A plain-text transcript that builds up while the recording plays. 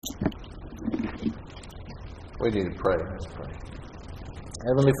We need to pray. Let's pray.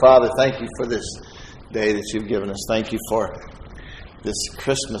 Heavenly Father, thank you for this day that you've given us. Thank you for this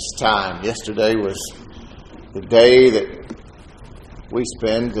Christmas time. Yesterday was the day that we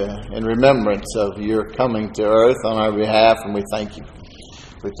spend in remembrance of your coming to earth on our behalf, and we thank you.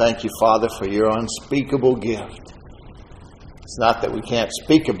 We thank you, Father, for your unspeakable gift. It's not that we can't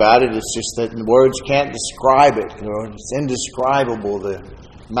speak about it, it's just that words can't describe it, Lord. It's indescribable, the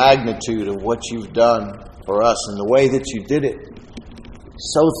magnitude of what you've done for us and the way that you did it.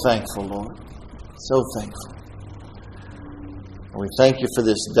 So thankful, Lord. So thankful. And we thank you for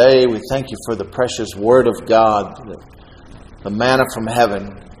this day. We thank you for the precious Word of God, the manna from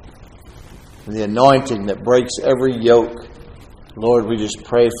heaven, the anointing that breaks every yoke. Lord, we just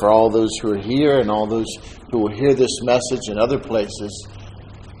pray for all those who are here and all those who will hear this message in other places.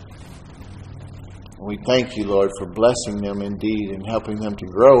 And we thank you, Lord, for blessing them indeed and helping them to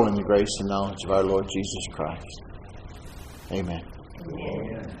grow in the grace and knowledge of our Lord Jesus Christ. Amen.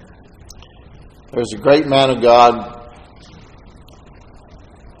 Amen. There's a great man of God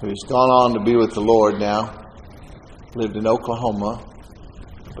who's gone on to be with the Lord now. Lived in Oklahoma,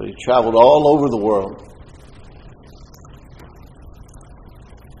 but he traveled all over the world.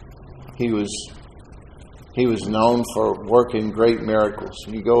 He was known for working great miracles.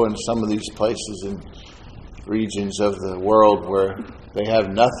 You go in some of these places and regions of the world where they have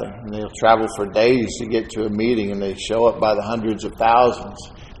nothing, and they'll travel for days to get to a meeting, and they show up by the hundreds of thousands.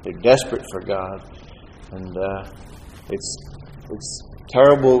 They're desperate for God, and it's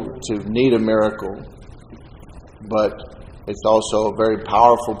terrible to need a miracle, but it's also a very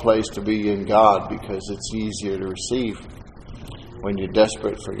powerful place to be in God because it's easier to receive when you're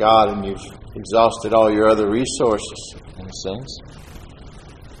desperate for God and you've exhausted all your other resources, in a sense.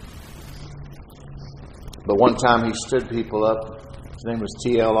 But one time he stood people up. His name was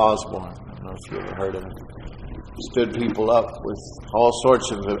T.L. Osborne. I don't know if you ever heard of him. He stood people up with all sorts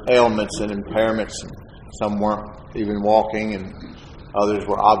of ailments and impairments. Some weren't even walking, and others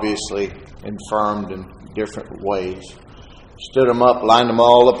were obviously infirmed in different ways. Stood them up, lined them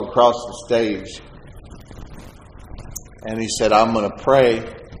all up across the stage. And he said, I'm going to pray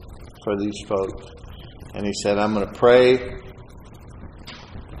for these folks. And he said, I'm going to pray.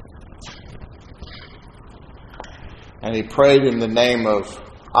 And he prayed in the name of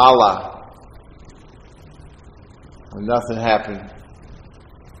Allah. And nothing happened.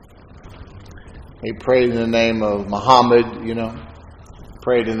 He prayed in the name of Muhammad,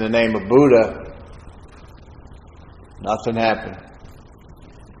 prayed in the name of Buddha. Nothing happened.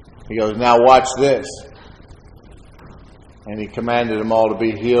 He goes, now watch this. And he commanded them all to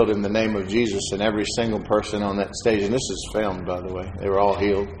be healed in the name of Jesus, and every single person on that stage. And this is filmed, by the way. They were all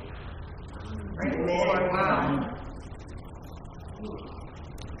healed.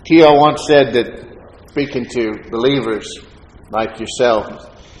 T.O. once said that, speaking to believers like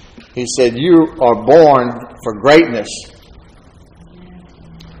yourself, he said, you are born for greatness,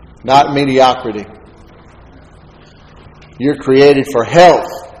 not mediocrity. You're created for health,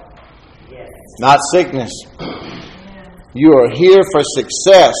 not sickness. You are here for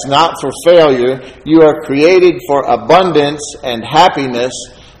success, not for failure. You are created for abundance and happiness,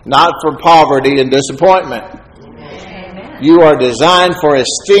 not for poverty and disappointment. Amen. You are designed for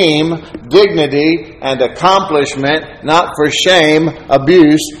esteem, dignity, and accomplishment, not for shame,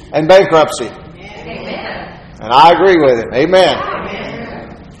 abuse, and bankruptcy. Amen. And I agree with him. Amen.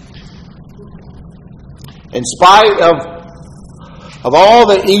 Amen. In spite of all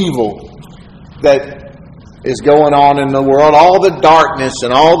the evil that is going on in the world, all the darkness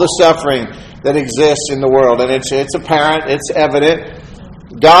and all the suffering that exists in the world, and it's apparent, it's evident,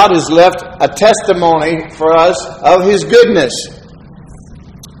 God has left a testimony for us of His goodness.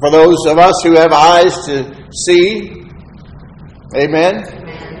 For those of us who have eyes to see, amen.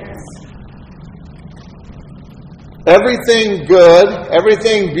 Everything good,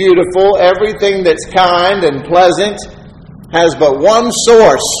 everything beautiful, everything that's kind and pleasant has but one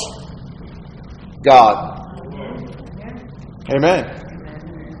source: God. Amen.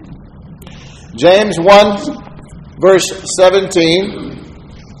 James 1 verse 17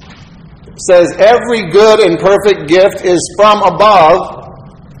 says, every good and perfect gift is from above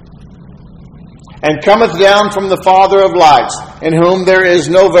and cometh down from the Father of lights, in whom there is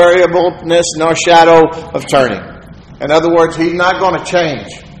no variableness nor shadow of turning. In other words, He's not going to change.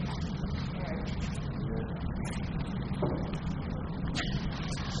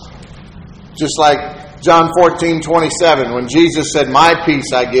 Just like John 14:27, when Jesus said, my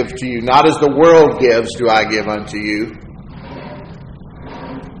peace I give to you, not as the world gives do I give unto you.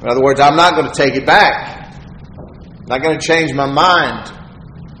 In other words, I'm not going to take it back. I'm not going to change my mind.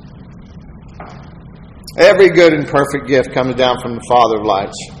 Every good and perfect gift comes down from the Father of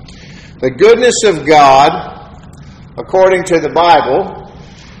lights. The goodness of God, according to the Bible,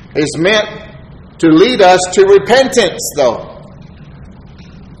 is meant to lead us to repentance, though.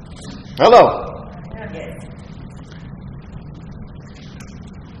 Hello.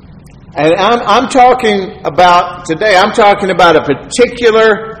 And I'm talking about today, I'm talking about a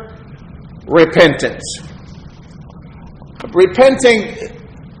particular repentance. Repenting,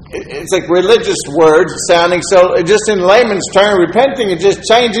 it's like religious words sounding so, just in layman's term, repenting is just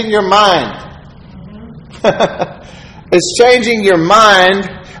changing your mind. It's changing your mind.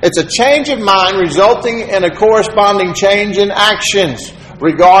 It's a change of mind resulting in a corresponding change in actions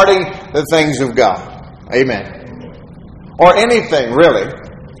regarding the things of God. Amen. Or anything, really.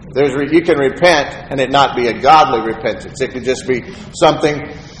 You can repent and it not be a godly repentance. It could just be something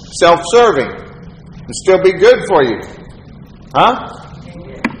self-serving and still be good for you. Huh?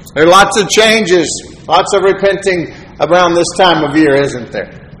 There are lots of changes, lots of repenting around this time of year, isn't there?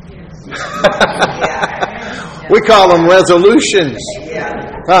 We call them resolutions.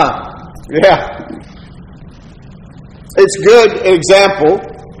 Huh? Yeah. It's a good example.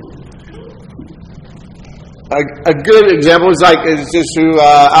 A good example is like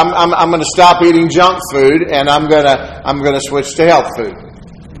I'm going to stop eating junk food and I'm going to switch to health food.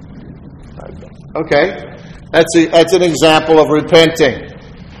 Okay, that's an example of repenting,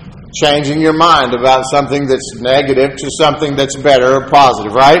 changing your mind about something that's negative to something that's better or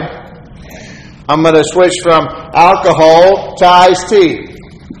positive. Right? I'm going to switch from alcohol to iced tea.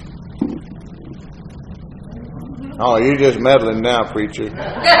 Oh, you're just meddling now, preacher.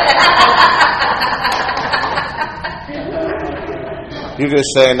 You're just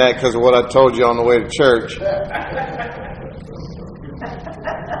saying that because of what I told you on the way to church.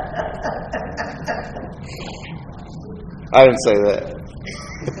 I didn't say that.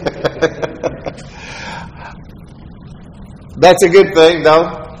 That's a good thing, though.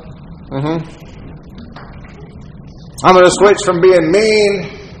 I'm going to switch from being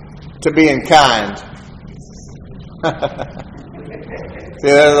mean to being kind. See,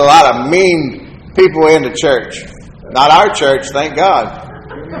 there's a lot of mean people in the church. Not our church, thank God.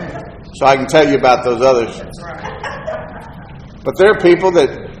 So I can tell you about those others. But there are people that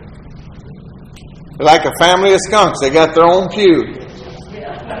are like a family of skunks. They got their own pew.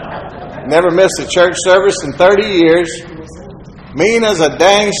 Never missed a church service in 30 years. Mean as a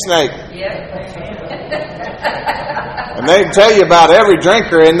dang snake. And they tell you about every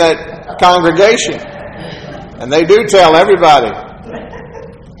drinker in that congregation. And they do tell everybody.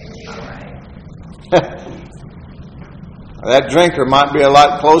 That drinker might be a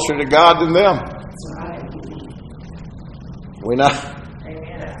lot closer to God than them. We're not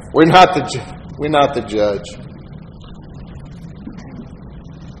the judge.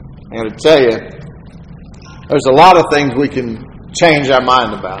 I'm going to tell you, there's a lot of things we can change our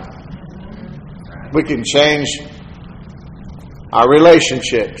mind about. We can change our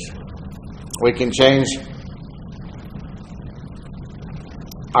relationships. We can change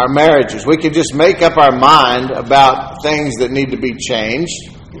our marriages. We could just make up our mind about things that need to be changed.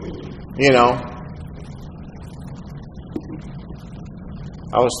 You know.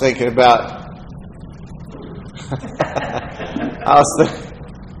 I was thinking about I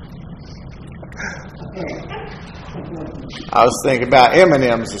was thinking about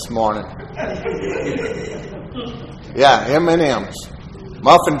M&M's this morning. Yeah, M&M's.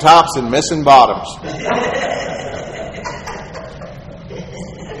 Muffin tops and missing bottoms.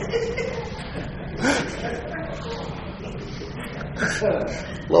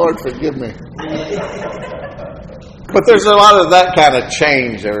 Lord, forgive me. But there's a lot of that kind of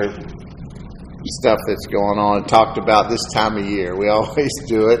change or stuff that's going on. Talked about this time of year. We always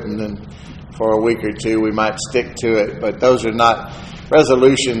do it, and then for a week or two we might stick to it. But those are not,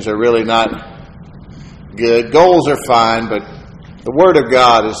 resolutions are really not good. Goals are fine, but the Word of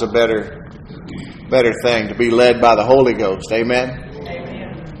God is a better thing, to be led by the Holy Ghost. Amen?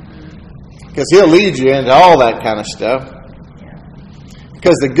 Because He'll lead you into all that kind of stuff.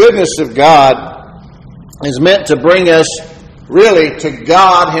 Because the goodness of God is meant to bring us really to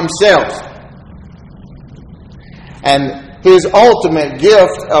God Himself. And His ultimate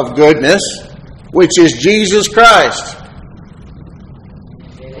gift of goodness, which is Jesus Christ.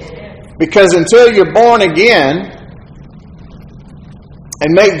 Because until you're born again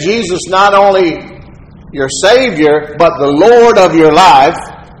and make Jesus not only your Savior, but the Lord of your life,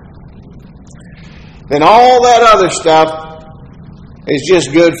 then all that other stuff is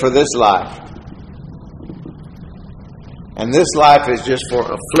just good for this life. And this life is just for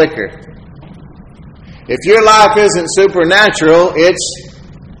a flicker. If your life isn't supernatural, it's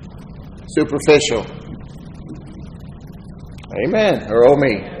superficial. Amen. Or oh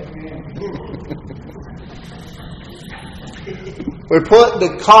me. We put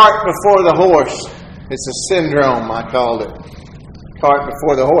the cart before the horse. It's a syndrome, I called it. Cart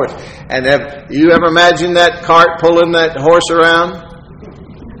before the horse. And have you ever imagined that cart pulling that horse around?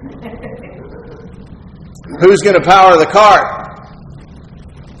 Who's going to power the cart?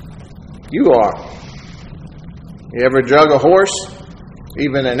 You are. You ever drug a horse?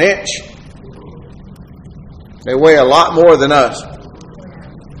 Even an inch? They weigh a lot more than us.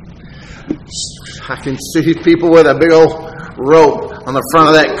 I can see people with a big old rope on the front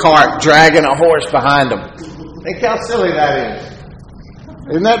of that cart dragging a horse behind them. Think how silly that is.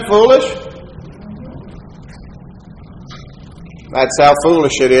 Isn't that foolish? That's how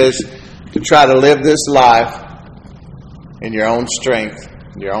foolish it is to try to live this life in your own strength,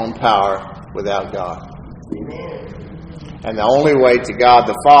 your own power, without God. And the only way to God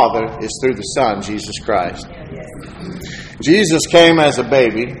the Father is through the Son, Jesus Christ. Jesus came as a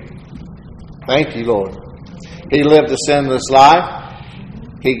baby. Thank you, Lord. He lived a sinless life.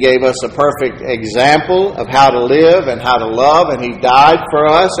 He gave us a perfect example of how to live and how to love, and He died for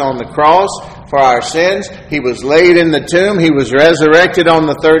us on the cross for our sins. He was laid in the tomb. He was resurrected on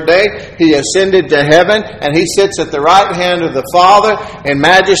the third day. He ascended to heaven, and He sits at the right hand of the Father in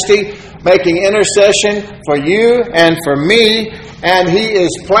majesty, making intercession for you and for me, and He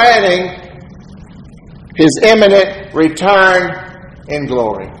is planning His imminent return in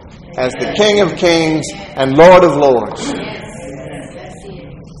glory as the King of Kings and Lord of Lords.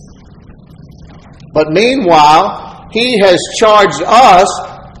 But meanwhile, He has charged us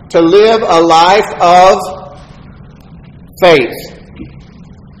to live a life of faith,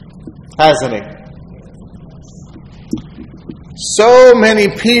 hasn't He? So many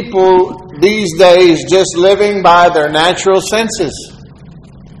people these days just living by their natural senses.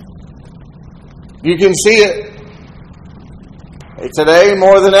 You can see it. Today,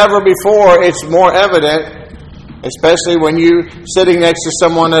 more than ever before, it's more evident, especially when you're sitting next to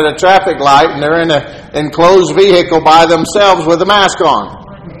someone at a traffic light and they're in an enclosed vehicle by themselves with a mask on.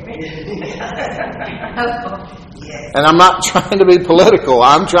 And I'm not trying to be political.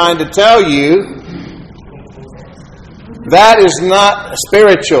 I'm trying to tell you that is not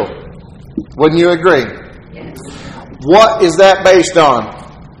spiritual. Wouldn't you agree? What is that based on?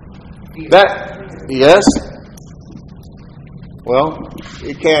 That, yes? Well,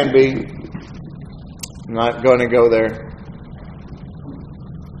 it can be. I'm not going to go there.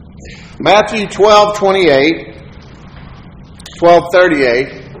 Matthew 12:28, 12:38.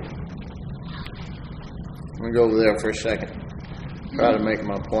 Let me go over there for a second. Try to make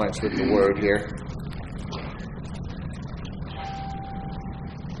my points with the word here.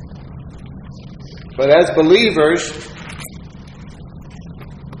 But as believers,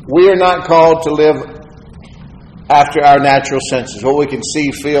 we are not called to live after our natural senses, what we can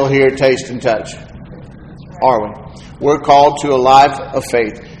see, feel, hear, taste, and touch. Are we? We're called to a life of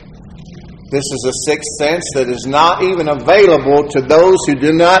faith. This is a sixth sense that is not even available to those who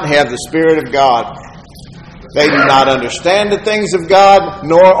do not have the Spirit of God. They do not understand the things of God,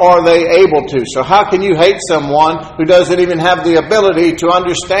 nor are they able to. So how can you hate someone who doesn't even have the ability to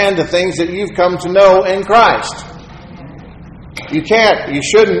understand the things that you've come to know in Christ? You can't. You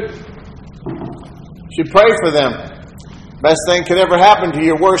shouldn't. You should pray for them. Best thing could ever happen to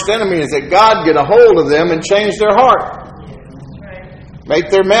your worst enemy is that God get a hold of them and change their heart. Make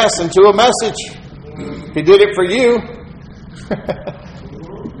their mess into a message. He did it for you.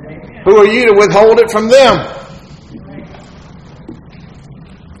 Who are you to withhold it from them?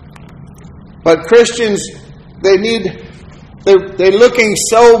 But Christians, they're looking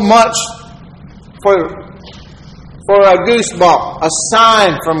so much for a goosebump, a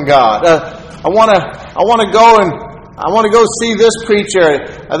sign from God. I want to go see this preacher.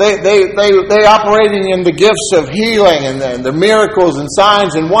 They operating in the gifts of healing and the miracles and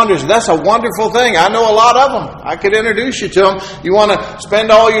signs and wonders. That's a wonderful thing. I know a lot of them. I could introduce you to them. You want to spend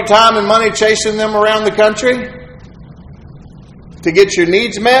all your time and money chasing them around the country to get your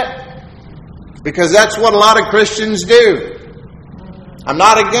needs met? Because that's what a lot of Christians do. I'm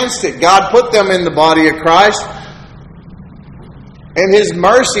not against it. God put them in the body of Christ. In His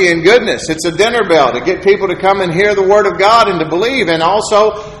mercy and goodness, it's a dinner bell to get people to come and hear the Word of God and to believe. And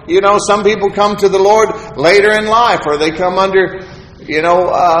also, some people come to the Lord later in life, or they come under,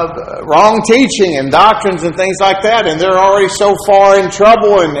 wrong teaching and doctrines and things like that, and they're already so far in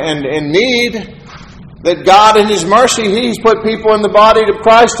trouble and in need that God in His mercy, He's put people in the body of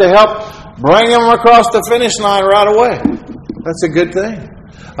Christ to help bring them across the finish line right away. That's a good thing.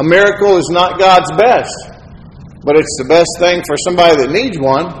 A miracle is not God's best, but it's the best thing for somebody that needs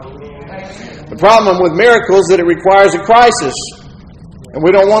one. The problem with miracles is that it requires a crisis. And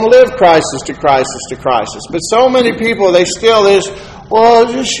we don't want to live crisis to crisis to crisis. But so many people, they still is, well,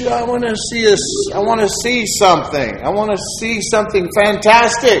 I want to see something. I want to see something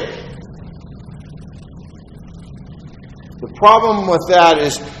fantastic. The problem with that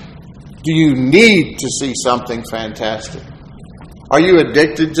is, do you need to see something fantastic? Are you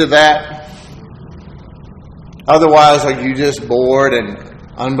addicted to that? Otherwise, are you just bored and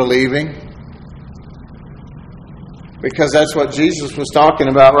unbelieving? Because that's what Jesus was talking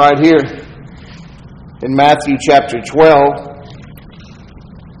about right here in Matthew chapter 12,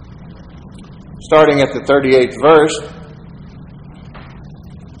 starting at the 38th verse.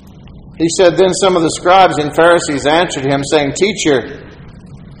 He said, Then some of the scribes and Pharisees answered him, saying, Teacher,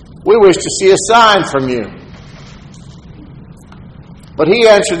 we wish to see a sign from you. But he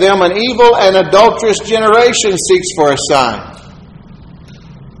answered them, An evil and adulterous generation seeks for a sign.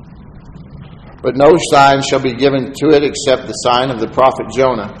 But no sign shall be given to it except the sign of the prophet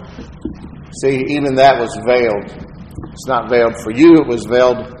Jonah. See, even that was veiled. It's not veiled for you, it was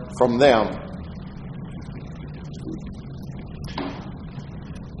veiled from them.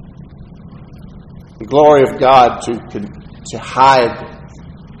 The glory of God to hide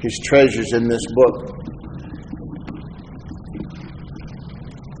His treasures in this book.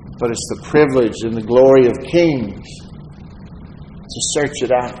 But it's the privilege and the glory of kings to search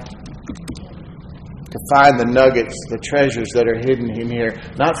it out. To find the nuggets, the treasures that are hidden in here.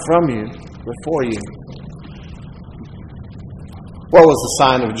 Not from you, but for you. What was the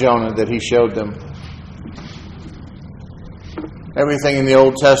sign of Jonah that he showed them? Everything in the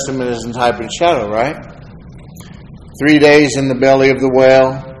Old Testament is in type and shadow, right? 3 days in the belly of the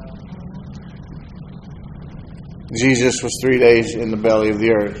whale. Jesus was 3 days in the belly of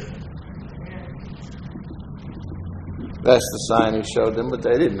the earth. That's the sign he showed them, but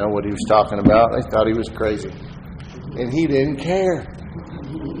they didn't know what he was talking about. They thought he was crazy. And he didn't care.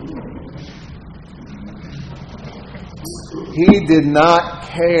 He did not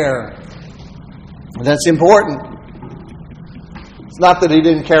care. And that's important. It's not that he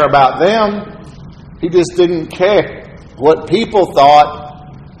didn't care about them. He just didn't care what people thought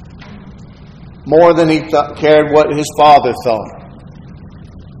more than he cared what his Father thought.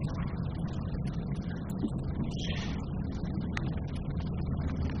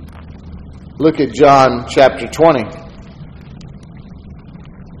 Look at John chapter 20.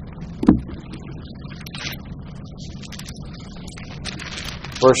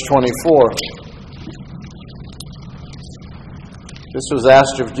 Verse 24. This was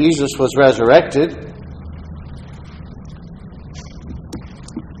after Jesus was resurrected.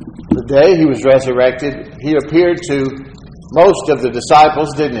 The day he was resurrected, he appeared to most of the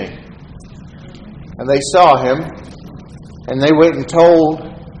disciples, didn't he? And they saw him, and they went and told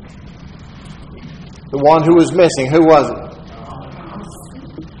the one who was missing. Who was it?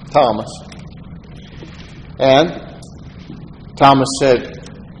 Thomas. And Thomas said,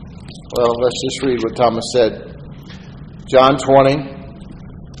 well, let's just read what Thomas said. John 20,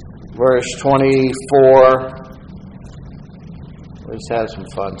 verse 24. Let's have some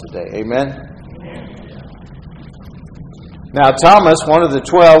fun today. Amen? Now Thomas, one of the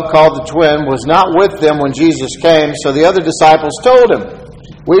 12, called the twin, was not with them when Jesus came, so the other disciples told him,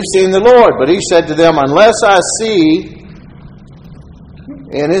 We've seen the Lord. But he said to them, Unless I see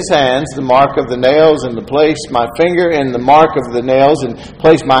in his hands the mark of the nails, and to place my finger in the mark of the nails, and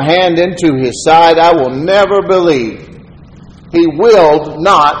place my hand into his side, I will never believe. He willed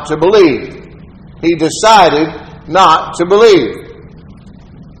not to believe. He decided not to believe.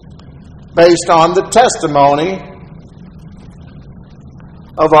 Based on the testimony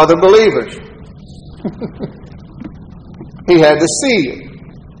of other believers. He had to see it.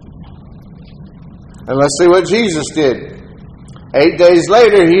 And let's see what Jesus did. 8 days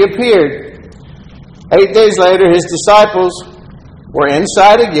later, he appeared. 8 days later, his disciples were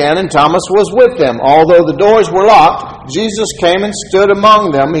inside again, and Thomas was with them. Although the doors were locked, Jesus came and stood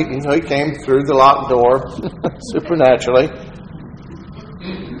among them. He came through the locked door, supernaturally.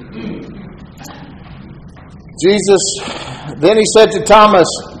 Then he said to Thomas,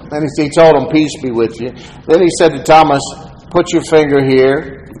 and he told him, Peace be with you. Then he said to Thomas, Put your finger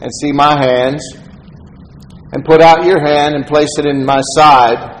here and see my hands, and put out your hand and place it in my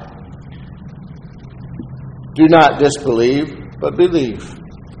side. Do not disbelieve, but believe.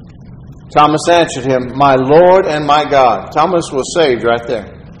 Thomas answered him, My Lord and my God. Thomas was saved right there.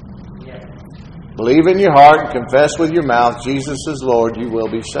 Believe in your heart and confess with your mouth Jesus is Lord, you will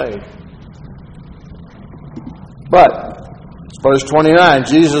be saved. But, verse 29,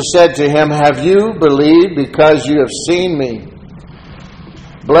 Jesus said to him, Have you believed because you have seen me?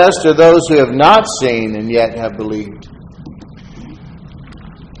 Blessed are those who have not seen and yet have believed.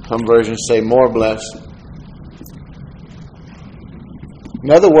 Some versions say more blessed.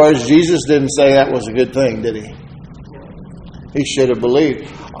 In other words, Jesus didn't say that was a good thing, did he? He should have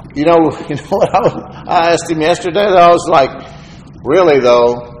believed. You know what I asked him yesterday? I was like, really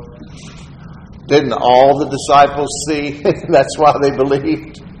though, didn't all the disciples see? That's why they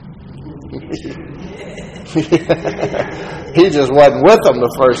believed. He just wasn't with them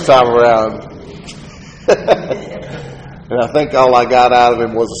the first time around. And I think all I got out of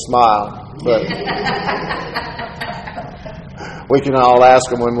him was a smile. But we can all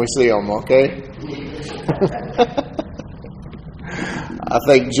ask him when we see him, okay? I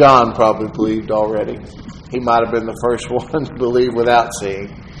think John probably believed already. He might have been the first one to believe without seeing,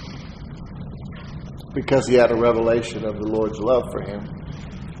 because he had a revelation of the Lord's love for him.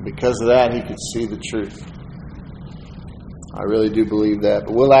 Because of that, he could see the truth. I really do believe that.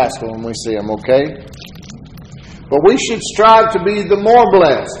 But we'll ask him when we see him, okay? But we should strive to be the more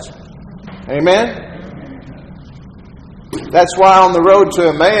blessed. Amen? That's why on the road to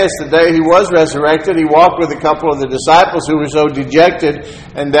Emmaus, the day he was resurrected, he walked with a couple of the disciples who were so dejected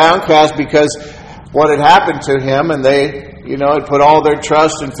and downcast because what had happened to him, and they, had put all their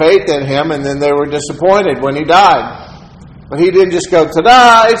trust and faith in him, and then they were disappointed when he died. But he didn't just go,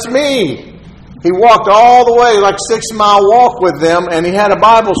 ta-da, it's me. He walked all the way, like a 6-mile walk with them, and he had a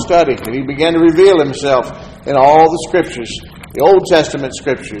Bible study, and he began to reveal himself in all the scriptures, the Old Testament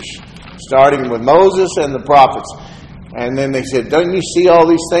scriptures, starting with Moses and the prophets. And then they said, don't you see all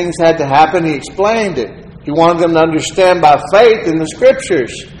these things had to happen? He explained it. He wanted them to understand by faith in the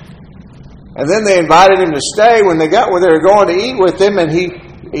scriptures. And then they invited him to stay when they got where they were going to eat with him, and he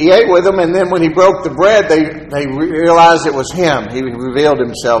ate with them. And then when he broke the bread, they realized it was him. He revealed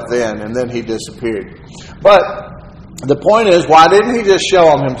himself then, and then he disappeared. But the point is, why didn't he just show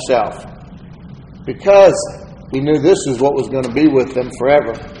them himself? Because he knew this is what was going to be with them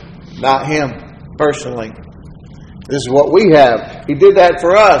forever, not him personally. This is what we have. He did that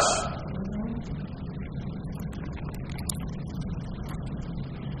for us.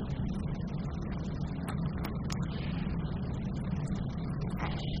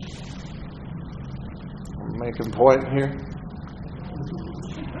 I'm making a point here.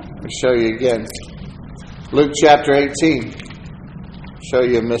 Let me show you again. Luke chapter 18. Show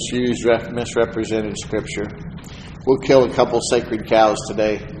you a misused, misrepresented scripture. We'll kill a couple sacred cows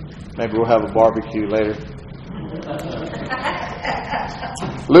today. Maybe we'll have a barbecue later.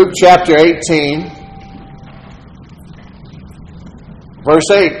 Luke chapter 18,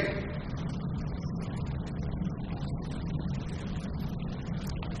 verse 8.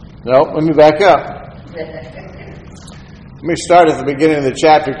 No, let me back up. Let me start at the beginning of the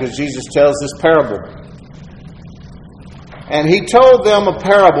chapter because Jesus tells this parable. And he told them a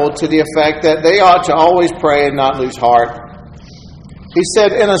parable to the effect that they ought to always pray and not lose heart. He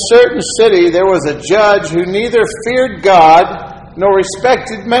said, in a certain city there was a judge who neither feared God nor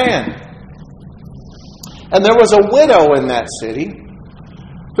respected man. And there was a widow in that city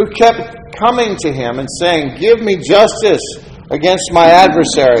who kept coming to him and saying, give me justice against my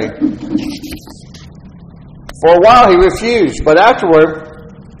adversary. For a while he refused, but afterward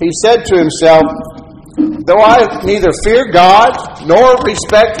he said to himself, though I neither fear God nor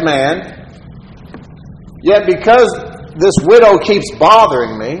respect man, yet because this widow keeps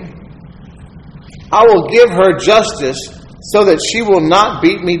bothering me, I will give her justice so that she will not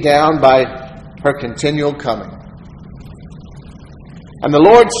beat me down by her continual coming. And the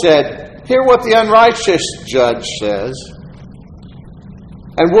Lord said, hear what the unrighteous judge says.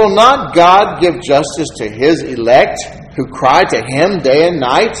 And will not God give justice to his elect who cry to him day and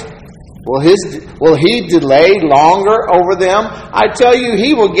night? Will he delay longer over them? I tell you,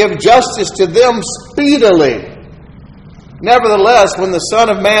 he will give justice to them speedily. Nevertheless, when the Son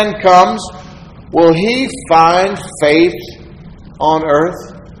of Man comes, will he find faith on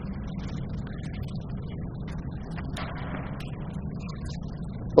earth?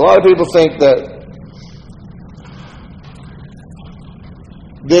 A lot of people think that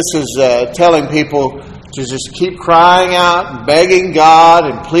this is telling people to just keep crying out and begging God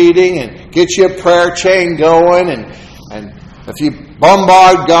and pleading and get your prayer chain going. And if you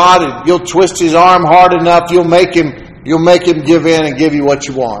bombard God and you'll twist his arm hard enough, you'll make him give in and give you what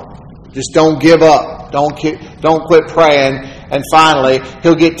you want. Just don't give up. Don't quit praying. And finally,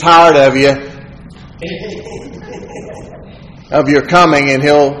 he'll get tired of you, of your coming, and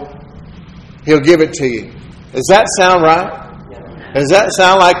he'll give it to you. Does that sound right? Does that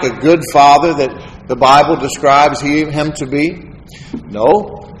sound like a good father that the Bible describes him to be?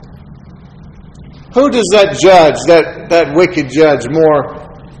 No. Who does that judge, that wicked judge,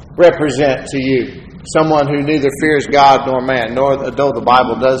 more represent to you? Someone who neither fears God nor man, though the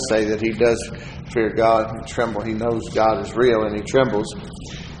Bible does say that he does fear God and tremble. He knows God is real and he trembles.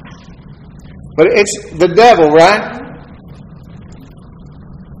 But it's the devil, right?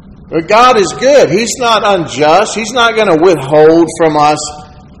 But God is good. He's not unjust. He's not going to withhold from us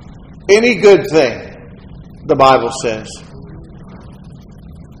any good thing, the Bible says.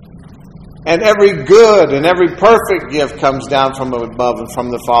 And every good and every perfect gift comes down from above and from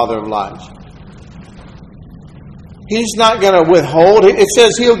the Father of lights. He's not going to withhold. It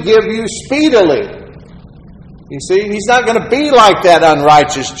says He'll give you speedily. You see, He's not going to be like that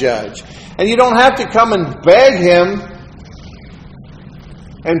unrighteous judge. And you don't have to come and beg Him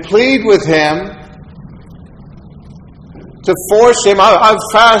and plead with Him to force Him. I've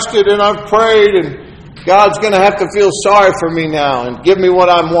fasted and I've prayed and God's going to have to feel sorry for me now and give me what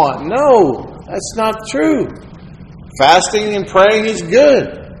I want. No, that's not true. Fasting and praying is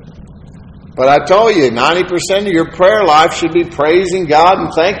good. But I told you, 90% of your prayer life should be praising God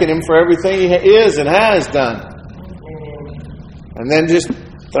and thanking Him for everything He is and has done. And then just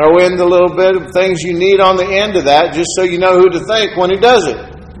throw in the little bit of things you need on the end of that just so you know who to thank when He does it.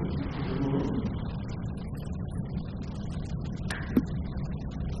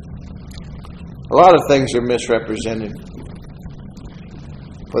 A lot of things are misrepresented.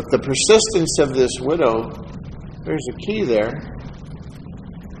 But the persistence of this widow, there's a key there.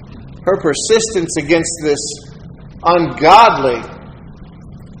 Her persistence against this ungodly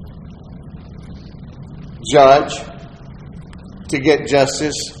judge to get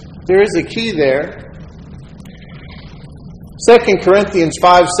justice, there is a key there. 2 Corinthians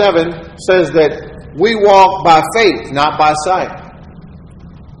 5:7 says that we walk by faith, not by sight.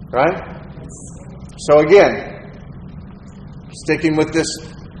 Right? So again, sticking with this,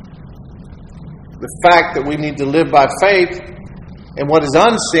 the fact that we need to live by faith and what is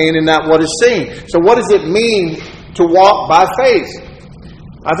unseen and not what is seen. So what does it mean to walk by faith?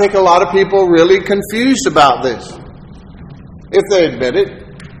 I think a lot of people are really confused about this, if they admit it.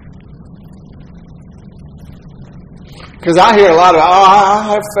 Because I hear a lot of, I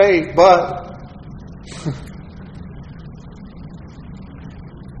have faith, but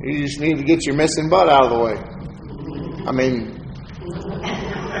you just need to get your missing butt out of the way. I mean,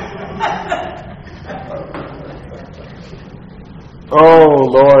 oh,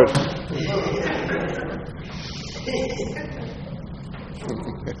 Lord.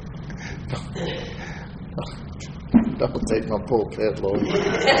 Don't take my pulpit, Lord.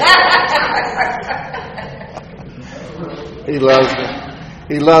 He loves me.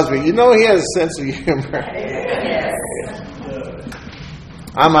 He loves me. You know, He has a sense of humor.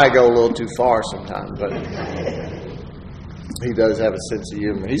 I might go a little too far sometimes, but He does have a sense of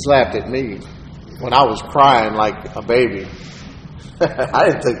humor. He's laughed at me when I was crying like a baby. I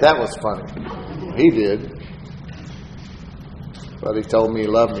didn't think that was funny. He did. But He told me He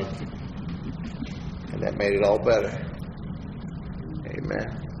loved me. And that made it all better.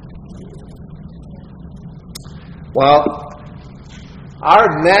 Amen. Well,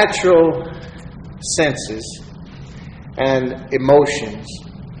 our natural senses and emotions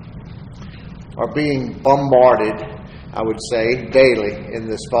are being bombarded, I would say, daily in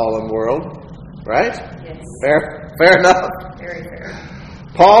this fallen world. Right? Yes. Fair enough. Very fair.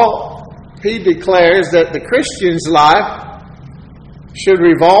 Paul, he declares that the Christian's life should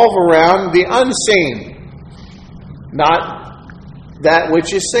revolve around the unseen, not that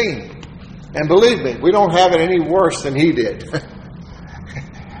which is seen. And believe me, we don't have it any worse than he did.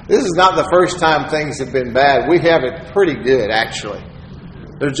 This is not the first time things have been bad. We have it pretty good, actually.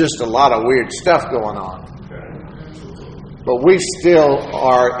 There's just a lot of weird stuff going on. But we still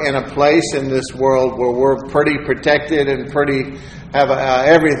are in a place in this world where we're pretty protected and pretty have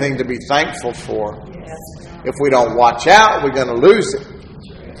everything to be thankful for. If we don't watch out, we're going to lose it.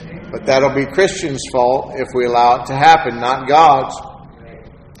 But that'll be Christians' fault if we allow it to happen, not God's.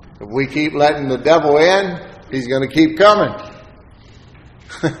 If we keep letting the devil in, he's going to keep coming.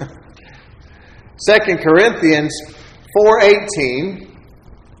 2 Corinthians 4:18.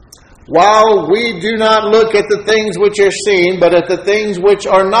 While we do not look at the things which are seen, but at the things which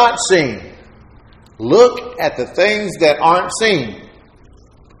are not seen. Look at the things that aren't seen.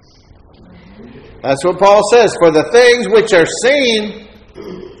 That's what Paul says. For the things which are seen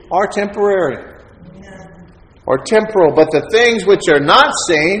are temporary. Or temporal. But the things which are not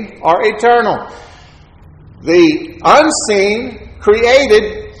seen are eternal. The unseen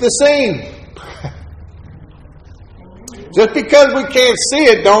created the seen. Just because we can't see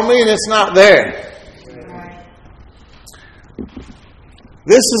it don't mean it's not there.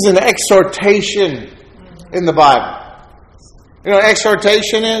 This is an exhortation in the Bible. You know what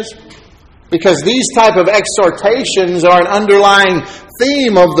exhortation is? Because these type of exhortations are an underlying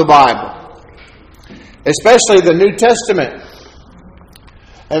theme of the Bible, especially the New Testament.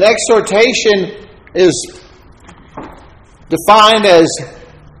 An exhortation is defined as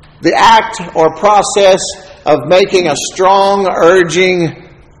the act or process of making a strong urging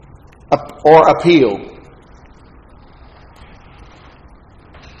or appeal.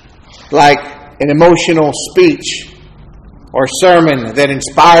 Like an emotional speech or sermon that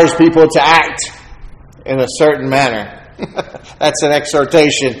inspires people to act in a certain manner. That's an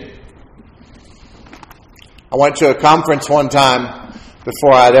exhortation. I went to a conference one time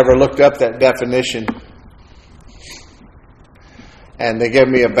before I'd ever looked up that definition. And they gave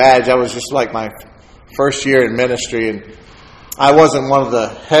me a badge. I was just like my first year in ministry, and I wasn't one of the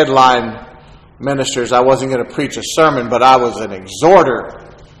headline ministers. I wasn't going to preach a sermon, but I was an exhorter.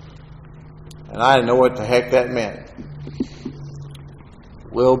 And I didn't know what the heck that meant.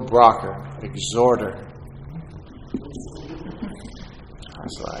 Will Brocker, exhorter. I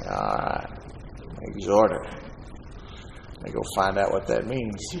was like, all right, exhorter. I go find out what that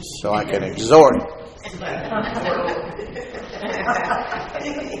means so I can exhort.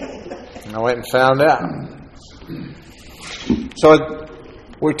 And I went and found out. So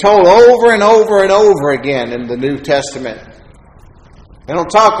we're told over and over and over again in the New Testament. They don't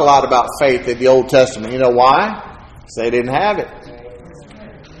talk a lot about faith in the Old Testament. You know why? Because they didn't have it.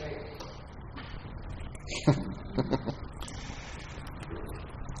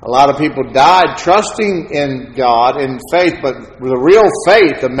 A lot of people died trusting in God in faith, but the real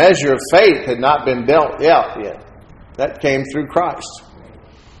faith, the measure of faith, had not been dealt out yet. That came through Christ,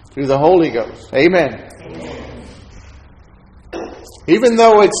 through the Holy Ghost. Amen. Even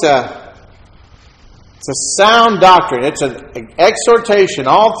though it's a sound doctrine, it's an exhortation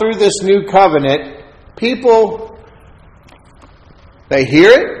all through this new covenant, people, they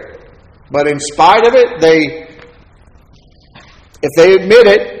hear it, but in spite of it, if they admit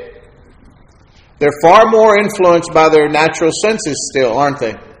it, they're far more influenced by their natural senses still, aren't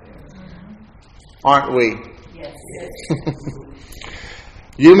they? Aren't we? Yes.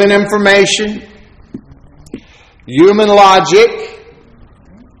 Human information, human logic.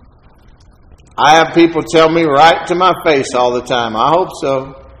 I have people tell me right to my face all the time, I hope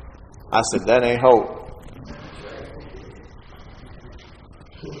so. I said, that ain't hope.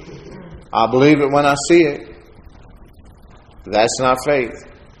 I believe it when I see it. That's not faith.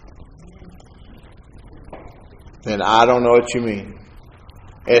 Then I don't know what you mean.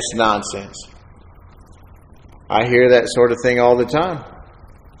 It's nonsense. I hear that sort of thing all the time.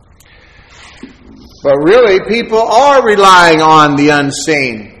 But really, people are relying on the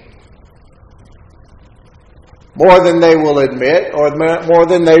unseen more than they will admit or more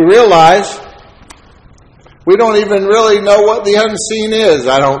than they realize. We don't even really know what the unseen is,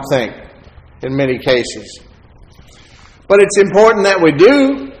 I don't think, in many cases. But it's important that we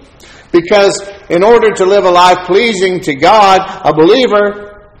do, because in order to live a life pleasing to God, a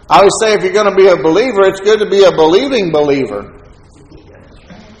believer, I always say if you're going to be a believer, it's good to be a believing believer.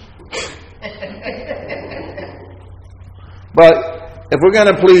 But if we're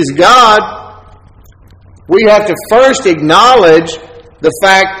going to please God, we have to first acknowledge the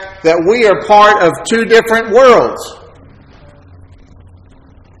fact that we are part of two different worlds.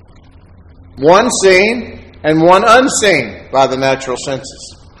 One seen and one unseen by the natural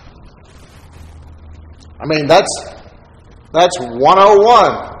senses. I mean, that's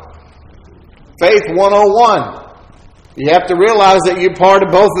 101. Faith 101. You have to realize that you're part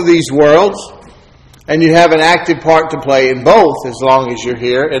of both of these worlds, and you have an active part to play in both as long as you're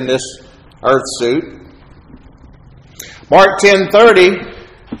here in this earth suit. Mark 10:30.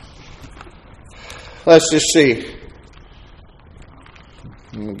 Let's just see.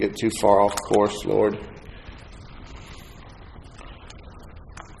 I'm going to get too far off course, Lord.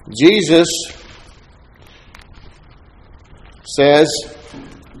 Jesus says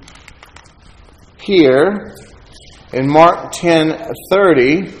here in Mark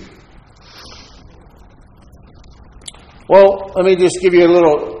 10:30. Well, let me just give you a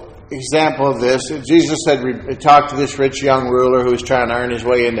little example of this. Jesus had talked to this rich young ruler who was trying to earn his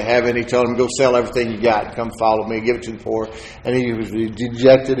way into heaven. He told him, go sell everything you got and come follow me, give it to the poor. And he was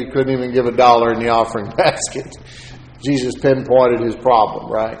dejected. He couldn't even give $1 in the offering basket. Jesus pinpointed his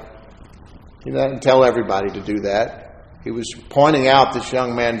problem, right? He didn't tell everybody to do that. He was pointing out this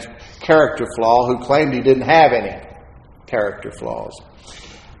young man's character flaw who claimed he didn't have any character flaws.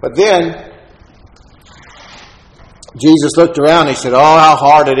 But then Jesus looked around and he said, oh, how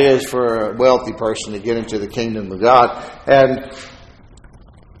hard it is for a wealthy person to get into the kingdom of God. And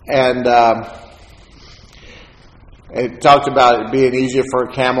It talked about it being easier for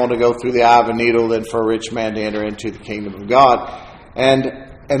a camel to go through the eye of a needle than for a rich man to enter into the kingdom of God. And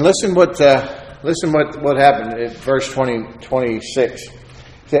listen what happened in verse 26.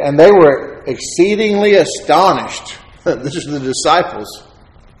 And they were exceedingly astonished. This is the disciples.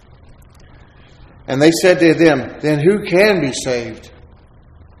 And they said to them, then who can be saved?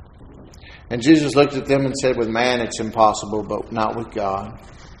 And Jesus looked at them and said, with man it's impossible, but not with God.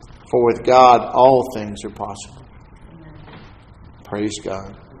 For with God all things are possible. Praise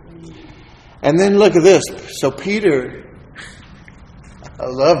God. And then look at this. So Peter, I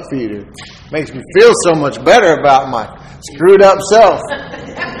love Peter. Makes me feel so much better about my screwed up self.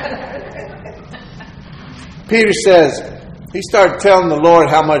 Peter says, he started telling the Lord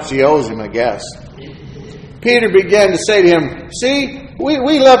how much he owes him, I guess. Peter began to say to him, see,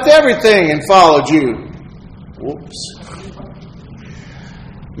 we left everything and followed you. Whoops.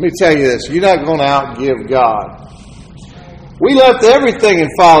 Let me tell you this. You're not going to outgive God. We left everything and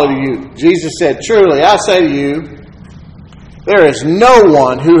followed you. Jesus said, truly, I say to you, there is no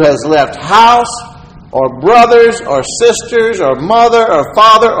one who has left house or brothers or sisters or mother or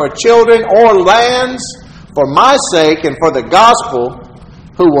father or children or lands for my sake and for the gospel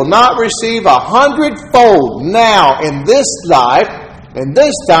who will not receive 100-fold now in this life, in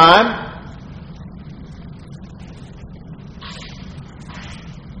this time,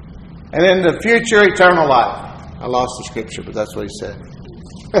 and in the future eternal life. I lost the scripture, but that's what he said.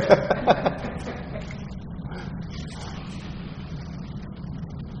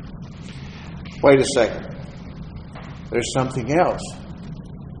 Wait a second. There's something else.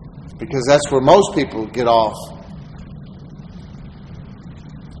 Because that's where most people get off.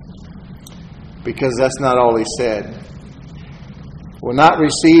 Because that's not all he said. Will not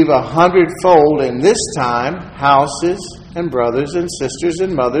receive 100-fold in this time houses and brothers and sisters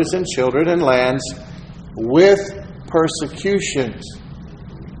and mothers and children and lands with persecutions.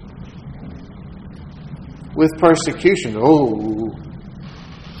 With persecutions. Oh.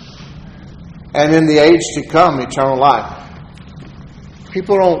 And in the age to come, eternal life.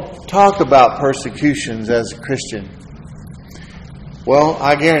 People don't talk about persecutions as a Christian. Well,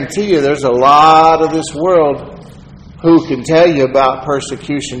 I guarantee you there's a lot of this world who can tell you about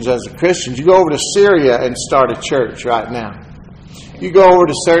persecutions as a Christian. You go over to Syria and start a church right now. You go over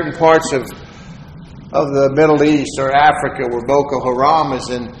to certain parts of the Middle East or Africa where Boko Haram is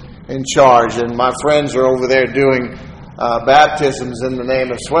in charge, and my friends are over there doing baptisms in the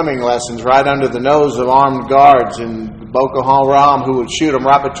name of swimming lessons right under the nose of armed guards and Boko Haram who would shoot them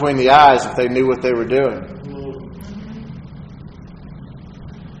right between the eyes if they knew what they were doing.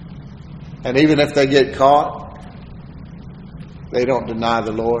 And even if they get caught, they don't deny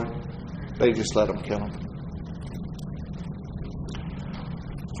the Lord. They just let them kill them.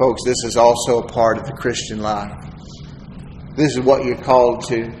 Folks, this is also a part of the Christian life. This is what you're called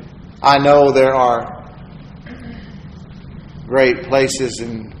to. I know there are great places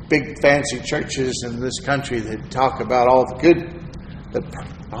and big fancy churches in this country that talk about all the good, the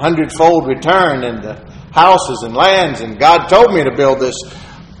 100-fold return and the houses and lands, and God told me to build this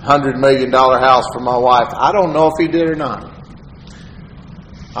 $100 million house for my wife. I don't know if He did or not.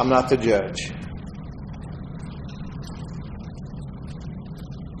 I'm not the judge.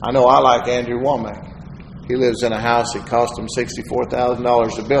 I know I like Andrew Womack. He lives in a house that cost him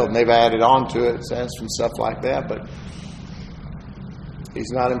 $64,000 to build, and they've added on to it since and stuff like that, but he's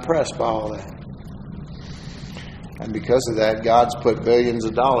not impressed by all that. And because of that, God's put billions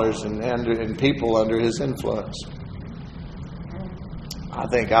of dollars and people under His influence. I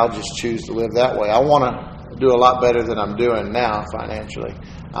think I'll just choose to live that way. I want to do a lot better than I'm doing now financially.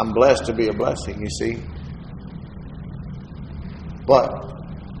 I'm blessed to be a blessing, you see. But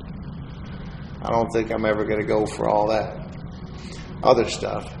I don't think I'm ever going to go for all that other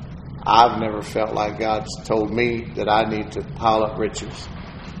stuff. I've never felt like God's told me that I need to pile up riches.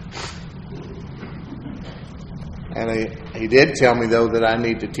 And He did tell me, though, that I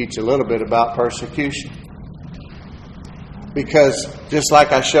need to teach a little bit about persecution. Because just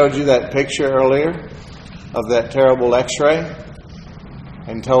like I showed you that picture earlier of that terrible x-ray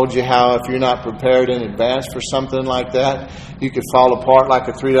and told you how if you're not prepared in advance for something like that, you could fall apart like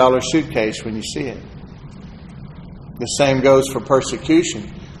a $3 suitcase when you see it. The same goes for persecution.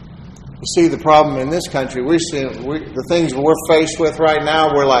 You see, the problem in this country, the things we're faced with right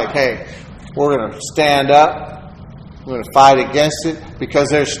now, we're like, hey, we're going to stand up. We're going to fight against it because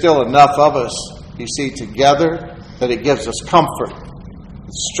there's still enough of us, you see, together that it gives us comfort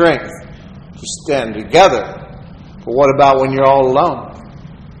and strength to stand together. But what about when you're all alone?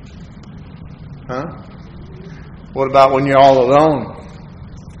 Huh? What about when you're all alone?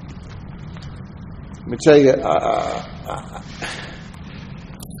 Let me tell you,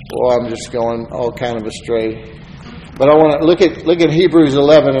 I'm just going all kind of astray. But I want to look at Hebrews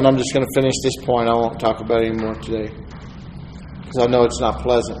 11, and I'm just going to finish this point. I won't talk about it anymore today because I know it's not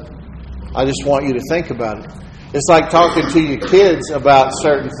pleasant. I just want you to think about it. It's like talking to your kids about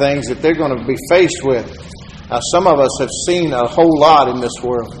certain things that they're going to be faced with. Now, some of us have seen a whole lot in this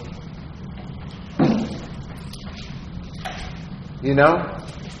world. You know?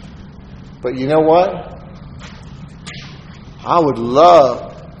 But you know what? I would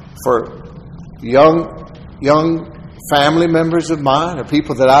love for young family members of mine or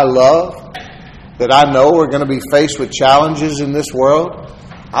people that I love, that I know are going to be faced with challenges in this world.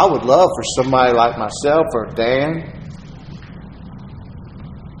 I would love for somebody like myself or Dan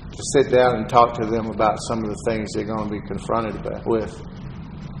to sit down and talk to them about some of the things they're going to be confronted with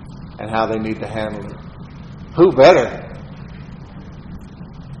and how they need to handle it. Who better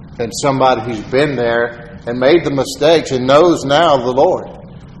than somebody who's been there and made the mistakes and knows now the Lord?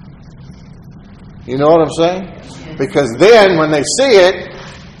 You know what I'm saying? Because then when they see it,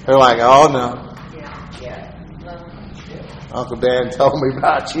 they're like, oh no. Uncle Dan told me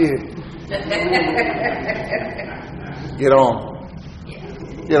about you. Get on.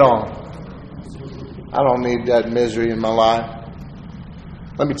 Get on. I don't need that misery in my life.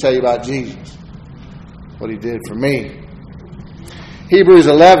 Let me tell you about Jesus. What He did for me. Hebrews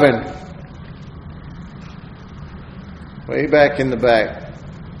 11. Way back in the back.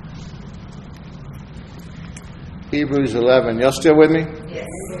 Hebrews 11. Y'all still with me? Yes.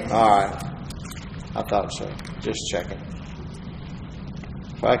 All right. I thought so. Just checking.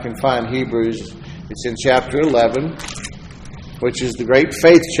 If I can find Hebrews, it's in chapter 11, which is the great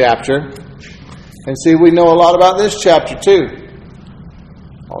faith chapter. And see, we know a lot about this chapter too.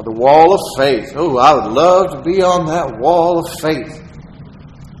 Oh, the wall of faith. Oh, I would love to be on that wall of faith.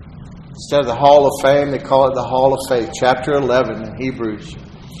 Instead of the Hall of Fame, they call it the Hall of Faith. Chapter 11 in Hebrews.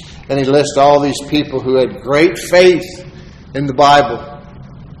 And he lists all these people who had great faith in the Bible.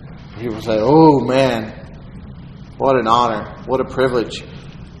 People say, oh man, what an honor, what a privilege.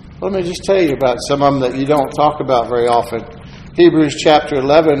 Let me just tell you about some of them that you don't talk about very often. Hebrews chapter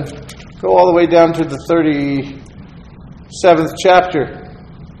 11, go all the way down to the 37th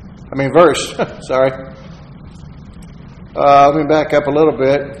verse. Sorry. Let me back up a little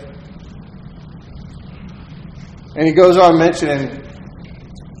bit. And he goes on mentioning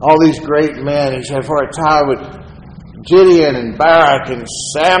all these great men. He said, for a time with Gideon and Barak and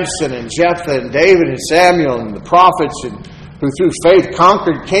Samson and Jephthah and David and Samuel and the prophets, and who through faith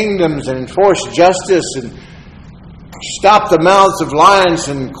conquered kingdoms and enforced justice and stopped the mouths of lions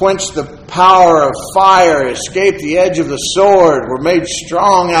and quenched the power of fire, escaped the edge of the sword, were made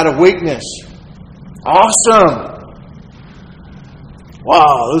strong out of weakness. Awesome.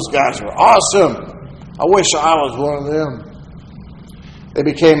 Wow, those guys were awesome. I wish I was one of them. They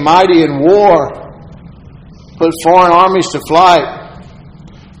became mighty in war, put foreign armies to flight.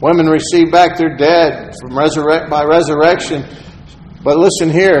 Women received back their dead by resurrection. But listen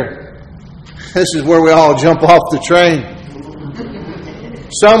here. This is where we all jump off the train.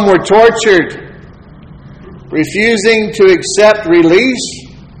 Some were tortured, refusing to accept release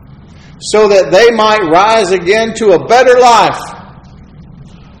so that they might rise again to a better life.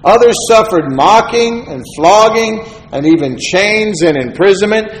 Others suffered mocking and flogging and even chains and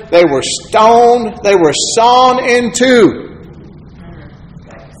imprisonment. They were stoned. They were sawn in two.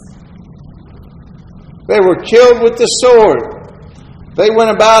 They were killed with the sword. They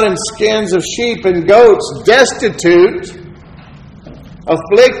went about in skins of sheep and goats, destitute,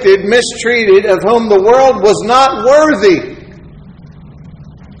 afflicted, mistreated, of whom the world was not worthy,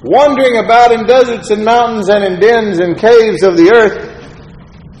 wandering about in deserts and mountains and in dens and caves of the earth.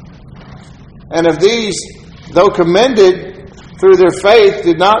 And of these, though commended through their faith,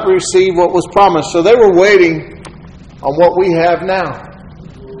 did not receive what was promised. So they were waiting on what we have now.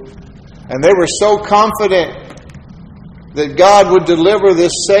 And they were so confident that God would deliver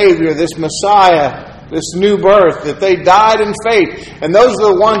this Savior, this Messiah, this new birth, that they died in faith. And those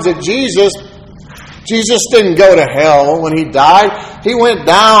are the ones that Jesus didn't go to hell when He died. He went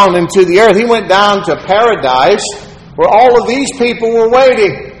down into the earth. He went down to paradise where all of these people were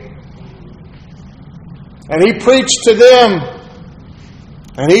waiting. And He preached to them.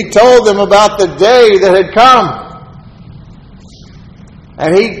 And He told them about the day that had come.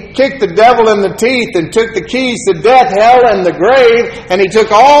 And He kicked the devil in the teeth and took the keys to death, hell, and the grave. And He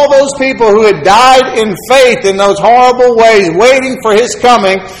took all those people who had died in faith in those horrible ways, waiting for His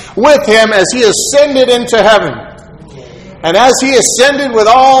coming, with Him as He ascended into heaven. And as he ascended with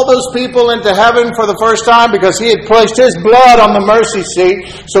all those people into heaven for the first time, because he had placed his blood on the mercy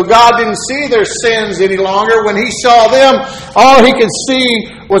seat, so God didn't see their sins any longer. When he saw them, all he could see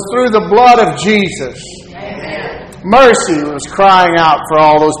was through the blood of Jesus. Amen. Mercy was crying out for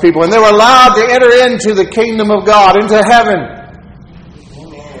all those people. And they were allowed to enter into the kingdom of God, into heaven.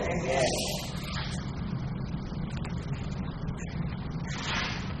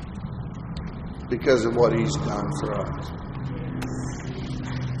 Because of what he's done for us.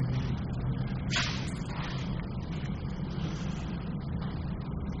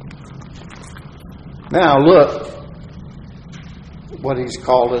 Now look what he's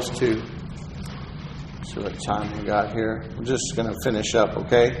called us to. See what time we got here. I'm just going to finish up,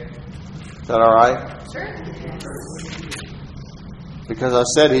 okay? Is that all right? Sure. Because I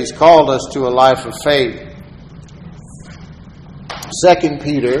said he's called us to a life of faith. 2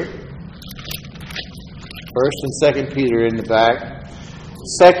 Peter. 1st and 2 Peter in the back.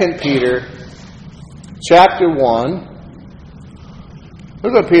 2 Peter chapter 1.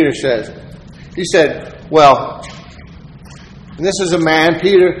 Look what Peter says. He said, well, and this is a man,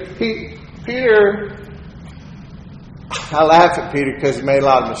 Peter, I laugh at Peter because he made a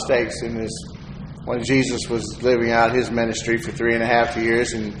lot of mistakes in this, when Jesus was living out his ministry for 3.5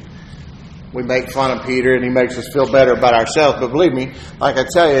 years, and we make fun of Peter and he makes us feel better about ourselves. But believe me, like I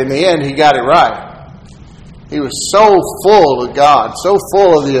tell you, in the end, he got it right. He was so full of God, so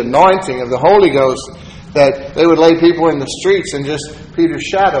full of the anointing of the Holy Ghost, that they would lay people in the streets and just Peter's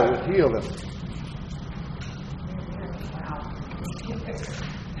shadow would heal them.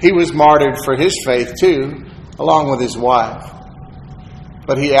 He was martyred for his faith too, along with his wife.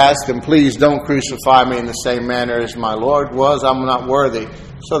 But he asked them, please don't crucify me in the same manner as my Lord was. I'm not worthy.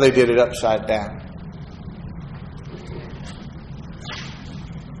 So they did it upside down.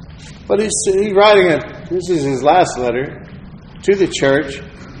 But he's writing this is his last letter to the church,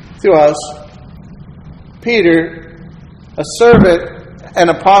 to us. Peter, a servant and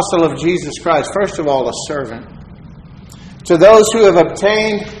apostle of Jesus Christ. First of all, a servant. To those who have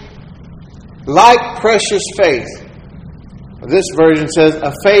obtained like precious faith. This version says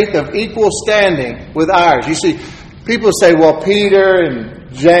a faith of equal standing with ours. You see, people say, well, Peter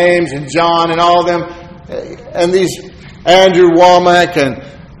and James and John and all of them, and these Andrew Womack and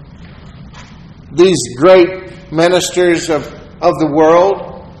these great ministers of the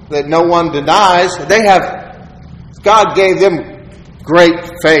world that no one denies, God gave them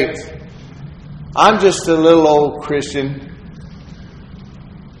great faith. I'm just a little old Christian.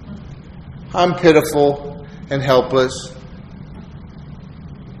 I'm pitiful and helpless.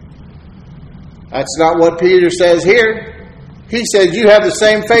 That's not what Peter says here. He says you have the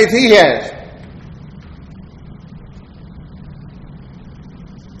same faith he has.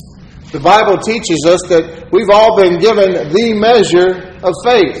 The Bible teaches us that we've all been given the measure of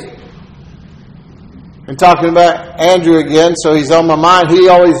faith. And talking about Andrew again, so he's on my mind. He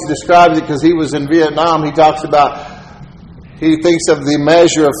always describes it because he was in Vietnam. He thinks of the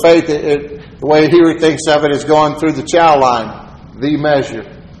measure of faith. The way he thinks of it is going through the chow line. The measure.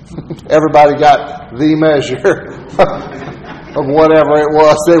 Everybody got the measure of whatever it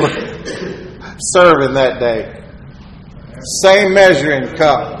was they were serving that day. Same measuring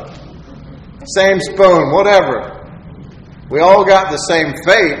cup. Same spoon, whatever. We all got the same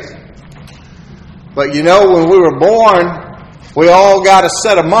faith. But you know, when we were born, we all got a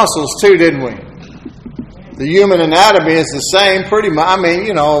set of muscles too, didn't we? The human anatomy is the same pretty much. I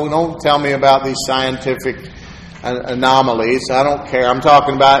mean, don't tell me about these scientific anomalies. I don't care. I'm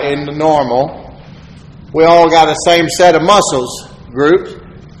talking about in the normal. We all got the same set of muscles groups.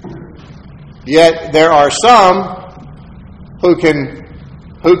 Yet there are some who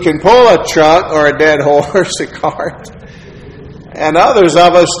can pull a truck or a dead horse, a cart. And others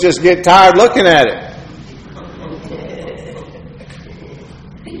of us just get tired looking at it.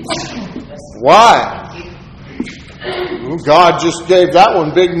 Why? God just gave that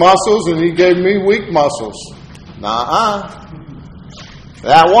one big muscles and he gave me weak muscles. Nuh-uh.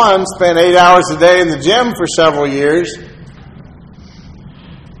 That one spent 8 hours a day in the gym for several years.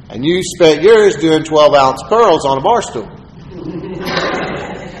 And you spent yours doing 12-ounce curls on a bar stool.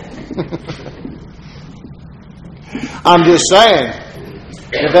 I'm just saying,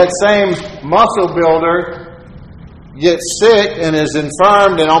 if that same muscle builder gets sick and is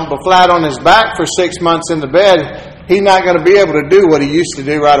infirmed and flat on his back for 6 months in the bed, he's not going to be able to do what he used to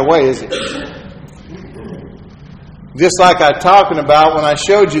do right away, is he? Just like I'm talking about when I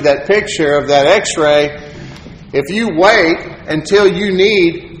showed you that picture of that x-ray, if you wait until you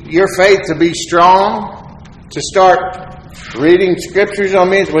need your faith to be strong, to start reading scriptures on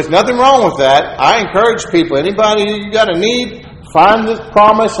me. There's nothing wrong with that. I encourage people, anybody you got a need, find the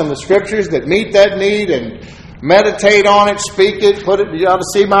promise and the scriptures that meet that need and meditate on it, speak it, put it. You ought to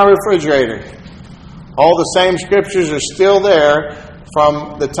see my refrigerator. All the same scriptures are still there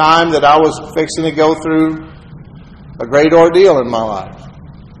from the time that I was fixing to go through a great ordeal in my life.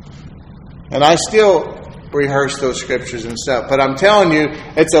 And I still rehearse those scriptures and stuff. But I'm telling you,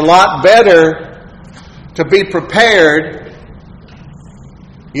 it's a lot better to be prepared.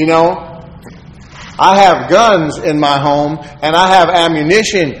 You know, I have guns in my home, and I have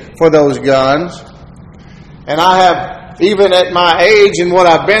ammunition for those guns. And I have, even at my age and what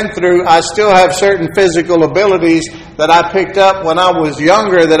I've been through, I still have certain physical abilities that I picked up when I was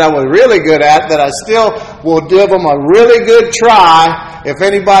younger that I was really good at, that I still will give them a really good try if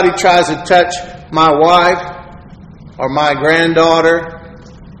anybody tries to touch my wife or my granddaughter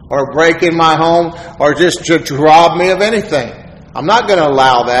or break in my home or just to rob me of anything. I'm not going to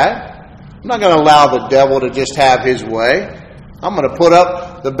allow that. I'm not going to allow the devil to just have his way. I'm going to put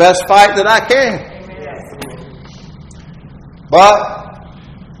up the best fight that I can. But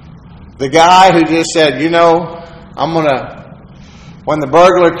the guy who just said, you know, when the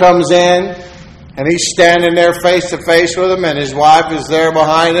burglar comes in and he's standing there face to face with him and his wife is there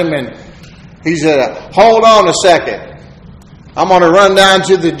behind him and he said, hold on a second. I'm going to run down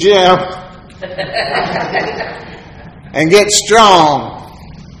to the gym and get strong.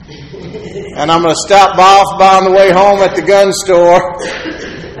 And I'm going to stop off by on the way home at the gun store.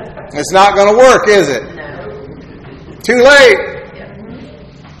 It's not going to work, is it? Too late.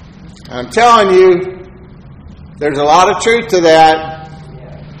 I'm telling you, there's a lot of truth to that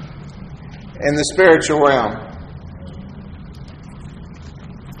in the spiritual realm.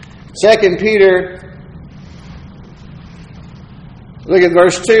 2 Peter, look at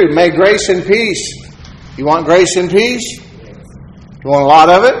verse 2. May grace and peace. You want grace and peace? You want a lot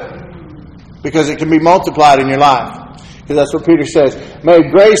of it? Because it can be multiplied in your life. Because that's what Peter says. May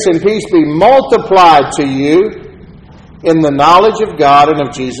grace and peace be multiplied to you in the knowledge of God and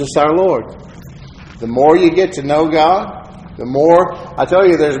of Jesus our Lord. The more you get to know God, the more, I tell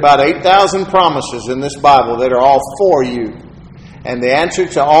you, there's about 8,000 promises in this Bible that are all for you. And the answer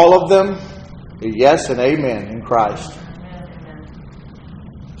to all of them is yes and amen in Christ.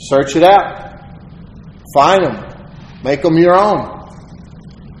 Search it out. Find them. Make them your own.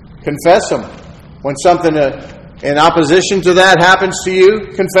 Confess them. When something in opposition to that happens to you,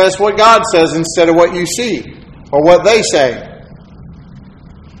 confess what God says instead of what you see or what they say.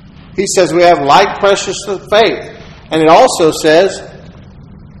 He says we have like precious faith. And it also says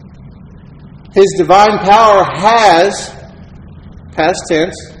His divine power has, past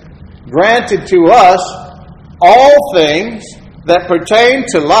tense, granted to us all things that pertain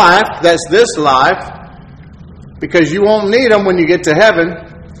to life, that's this life, because you won't need them when you get to heaven.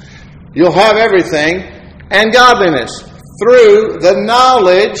 You'll have everything, and godliness through the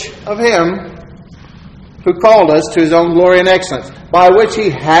knowledge of Him who called us to His own glory and excellence, by which He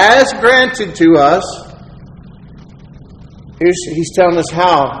has granted to us. He's telling us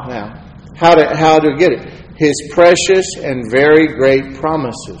how now, how to get it. His precious and very great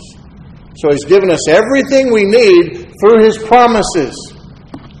promises. So He's given us everything we need through His promises.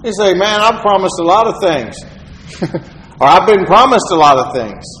 You say, man, I'm promised a lot of things. Or I've been promised a lot of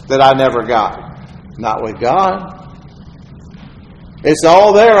things that I never got. Not with God. It's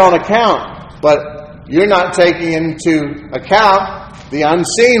all there on account, but you're not taking into account the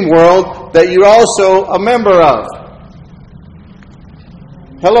unseen world that you're also a member of.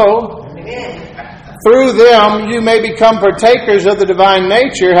 Hello? Amen. Through them you may become partakers of the divine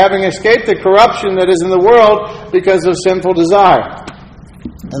nature, having escaped the corruption that is in the world because of sinful desire.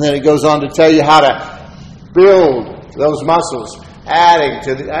 And then it goes on to tell you how to build those muscles, adding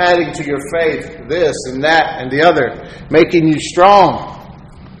to your faith this and that and the other, making you strong.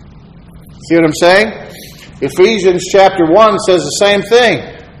 See what I'm saying? Ephesians chapter 1 says the same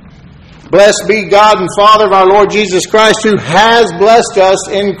thing. Blessed be God and Father of our Lord Jesus Christ, who has blessed us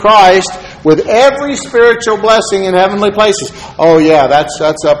in Christ with every spiritual blessing in heavenly places. Oh yeah, that's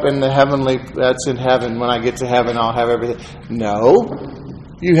up in the heavenly, that's in heaven. When I get to heaven, I'll have everything. No,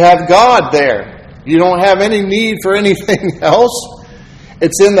 you have God there. You don't have any need for anything else.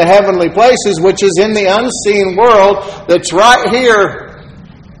 It's in the heavenly places, which is in the unseen world that's right here.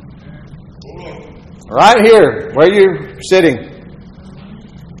 Right here, where you're sitting.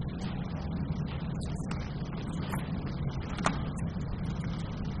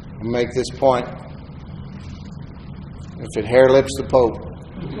 I'll make this point. If it hair lips the Pope.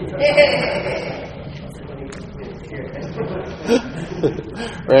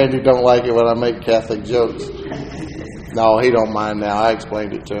 Randy don't like it when I make Catholic jokes. No, he don't mind now. I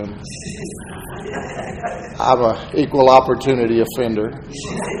explained it to him. I'm an equal opportunity offender.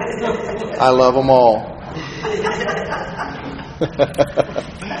 I love them all.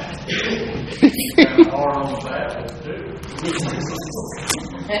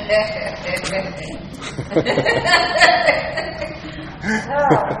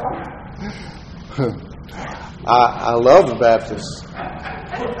 I love the Baptists.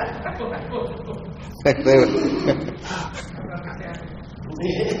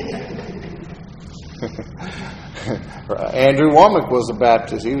 Andrew Womack was a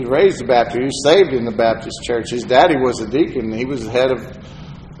Baptist. He was raised a Baptist. He was saved in the Baptist church. His daddy was a deacon. He was the head of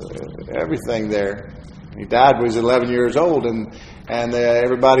everything there. He died when he was 11 years old, and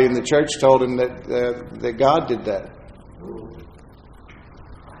everybody in the church told him that God did that.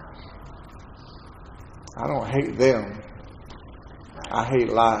 I don't hate them. I hate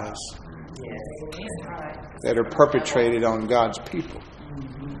lies that are perpetrated on God's people.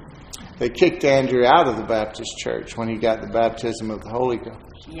 They kicked Andrew out of the Baptist church when he got the baptism of the Holy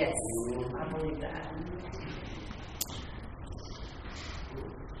Ghost. Yes, I believe that.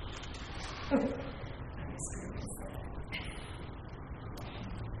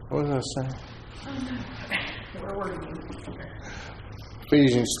 What was I saying?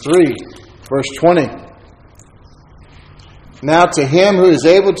 Ephesians 3, verse 20. Now to him who is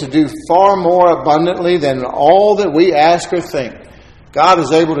able to do far more abundantly than all that we ask or think. God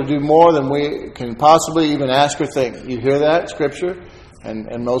is able to do more than we can possibly even ask or think. You hear that, Scripture?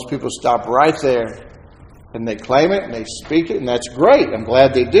 And most people stop right there. And they claim it and they speak it, and that's great. I'm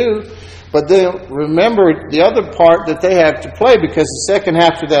glad they do. But then remember the other part that they have to play, because the second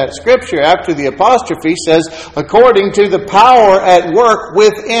half of that Scripture, after the apostrophe, says, according to the power at work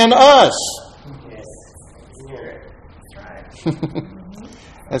within us.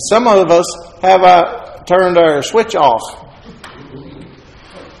 And some of us have turned our switch off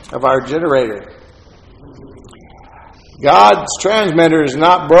of our generator. God's transmitter is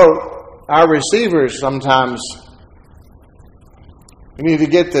not broke. Our receivers sometimes. We need to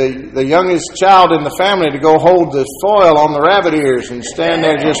get the youngest child in the family to go hold the foil on the rabbit ears and stand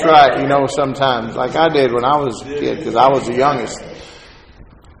there just right, sometimes. Like I did when I was a kid, because I was the youngest.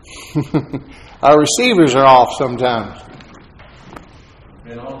 Our receivers are off sometimes.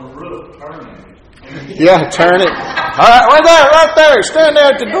 And on the roof, turn it. Yeah, turn it. All right, right there. Stand there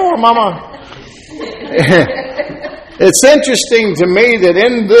at the door, Mama. It's interesting to me that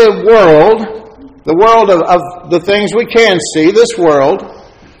in the world of the things we can see, this world,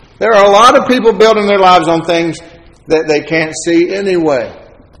 there are a lot of people building their lives on things that they can't see anyway.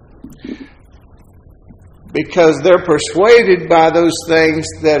 Because they're persuaded by those things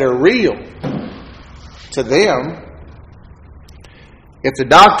that are real to them. If the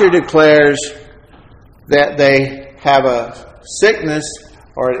doctor declares that they have a sickness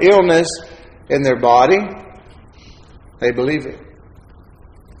or an illness in their body, they believe it.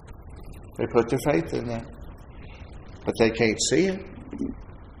 They put their faith in that. But they can't see it.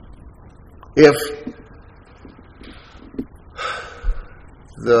 If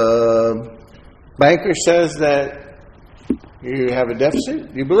the banker says that you have a deficit,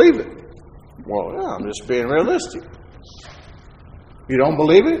 you believe it. Well, yeah, I'm just being realistic. You don't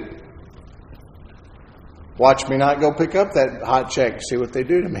believe it? Watch me not go pick up that hot check and see what they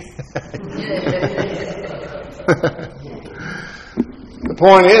do to me. The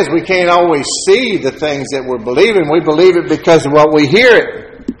point is, we can't always see the things that we're believing. We believe it because of what we hear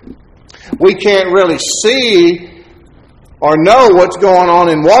it. We can't really see or know what's going on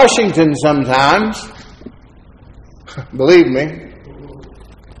in Washington sometimes. Believe me.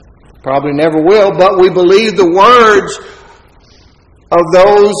 Probably never will, but we believe the words of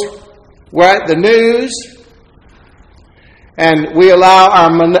those who are at the news, and we allow our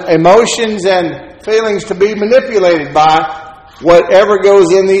emotions and feelings to be manipulated by whatever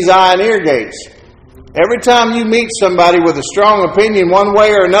goes in these eye and ear gates. Every time you meet somebody with a strong opinion one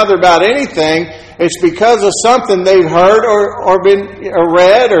way or another about anything, it's because of something they've heard or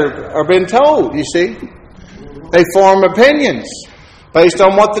read or been told, you see. They form opinions based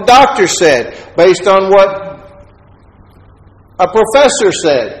on what the doctor said, based on what a professor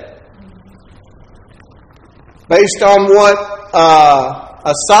said, based on what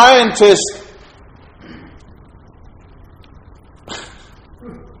a scientist,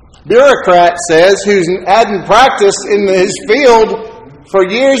 bureaucrat says, who's hadn't practiced in his field for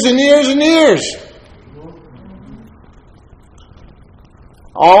years and years and years.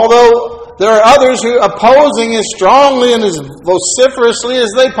 Although there are others who are opposing as strongly and as vociferously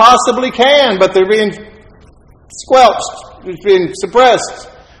as they possibly can, but they're being squelched, it's being suppressed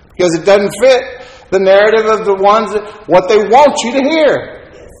because it doesn't fit the narrative of the ones what they want you to hear.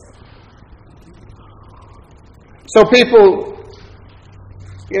 So people,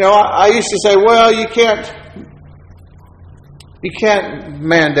 I used to say, well, you can't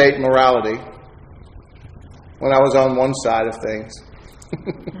mandate morality when I was on one side of things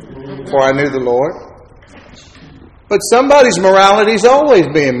before I knew the Lord. But somebody's morality is always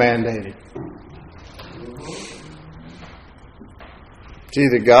being mandated. It's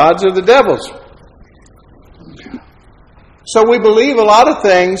either God's or the devil's. So we believe a lot of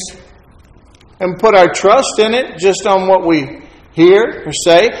things and put our trust in it just on what we hear or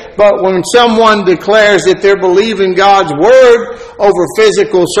say. But when someone declares that they're believing God's word over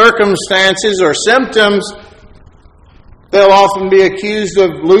physical circumstances or symptoms, they'll often be accused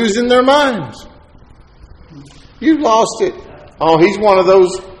of losing their minds. You've lost it. Oh, he's one of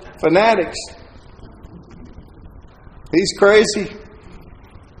those fanatics. He's crazy.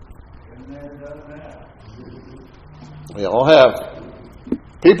 We all have.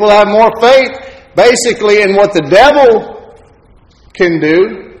 People have more faith, basically, in what the devil can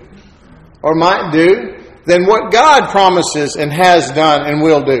do or might do than what God promises and has done and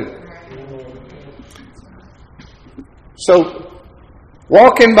will do. So,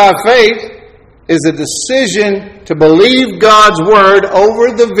 walking by faith is a decision to believe God's word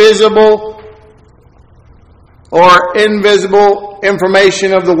over the visible or invisible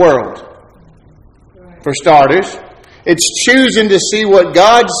information of the world. For starters, it's choosing to see what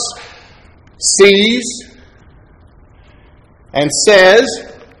God sees and says.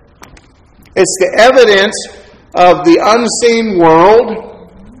 It's the evidence of the unseen world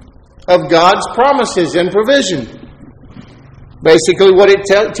of God's promises and provision. Basically what it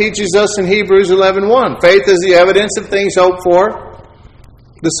teaches us in Hebrews 11:1. Faith is the evidence of things hoped for,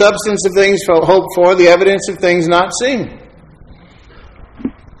 the substance of things hoped for, the evidence of things not seen.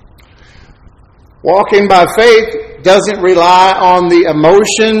 Walking by faith doesn't rely on the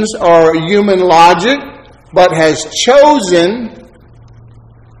emotions or human logic, but has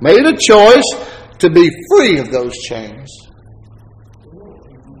made a choice to be free of those chains.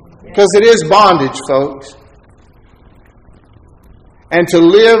 Because it is bondage, folks. And to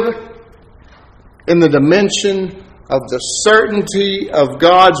live in the dimension of the certainty of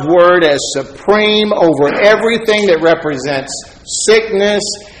God's word as supreme over everything that represents sickness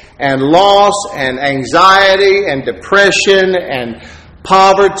and loss and anxiety and depression and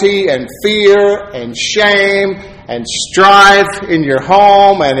poverty and fear and shame and strife in your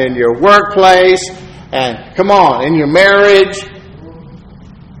home and in your workplace and, come on, in your marriage.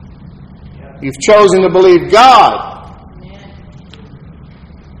 You've chosen to believe God,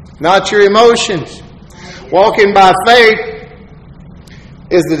 not your emotions. Walking by faith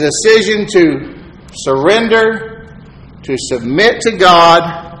is the decision to surrender, to submit to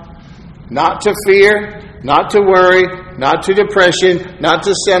God, not to fear, not to worry, not to depression, not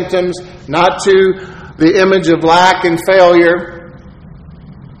to symptoms, not to the image of lack and failure,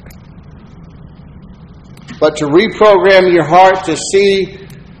 but to reprogram your heart to see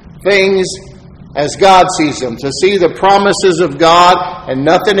things as God sees them, to see the promises of God and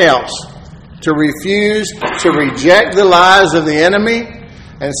nothing else, to refuse to reject the lies of the enemy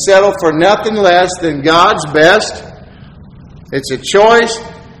and settle for nothing less than God's best. It's a choice,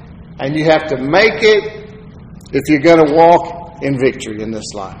 and you have to make it if you're going to walk in victory in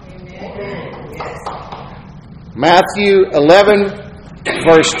this life. Matthew 11,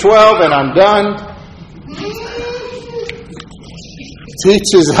 verse 12, and I'm done,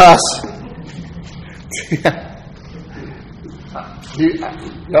 teaches us.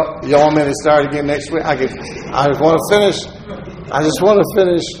 You want me to start again next week? I just want to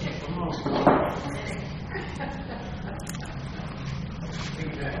finish.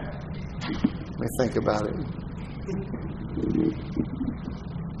 Let me think about it.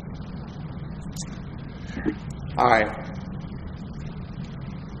 All right.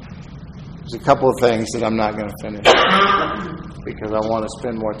 There's a couple of things that I'm not going to finish because I want to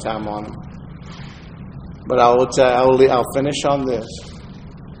spend more time on them. But I'll finish on this,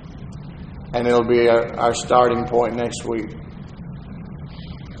 and it'll be our starting point next week.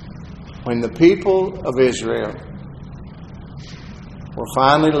 When the people of Israel were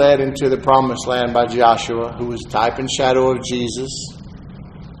finally led into the promised land by Joshua, who was type and shadow of Jesus.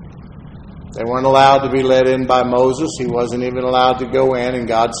 They weren't allowed to be led in by Moses. He wasn't even allowed to go in, and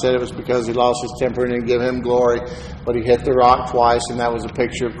God said it was because he lost his temper and didn't give him glory. But he hit the rock twice, and that was a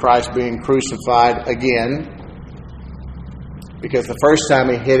picture of Christ being crucified again. Because the first time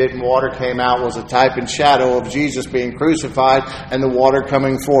he hit it and water came out was a type and shadow of Jesus being crucified and the water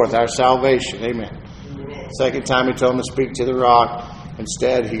coming forth, our salvation. Amen. Second time he told him to speak to the rock,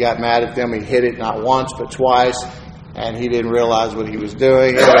 Instead, he got mad at them. He hit it not once but twice, and he didn't realize what he was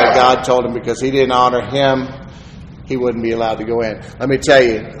doing. Anyway, God told him because he didn't honor him, he wouldn't be allowed to go in. Let me tell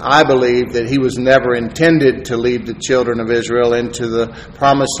you, I believe that he was never intended to lead the children of Israel into the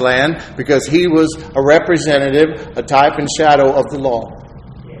promised land because he was a representative, a type and shadow of the law.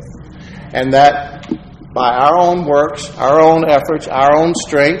 And that by our own works, our own efforts, our own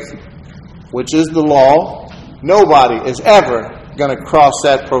strength, which is the law, nobody is ever going to cross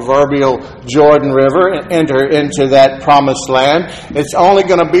that proverbial Jordan River and enter into that promised land. It's only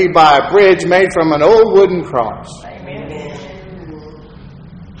going to be by a bridge made from an old wooden cross.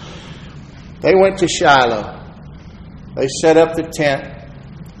 They went to Shiloh. They set up the tent,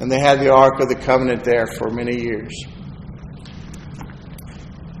 and they had the Ark of the Covenant there for many years.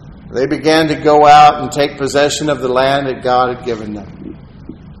 They began to go out and take possession of the land that God had given them.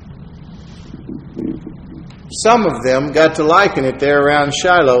 Some of them got to liking it there around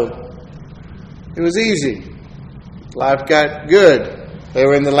Shiloh. It was easy. Life got good. They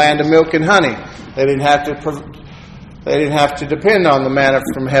were in the land of milk and honey. They didn't have to depend on the manna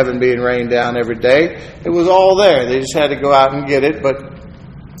from heaven being rained down every day. It was all there. They just had to go out and get it. But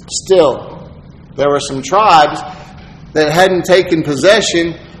still, there were some tribes that hadn't taken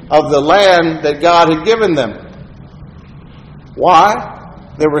possession of the land that God had given them.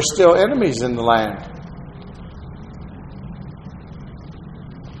 Why? There were still enemies in the land.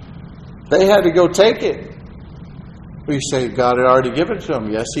 They had to go take it. We say God had already given it to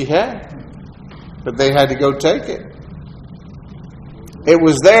them. Yes, He had. But they had to go take it. It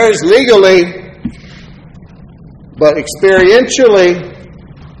was theirs legally, but experientially,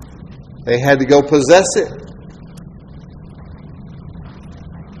 they had to go possess it.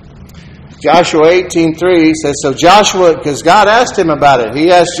 Joshua 18:3 says, so Joshua, because God asked him about it.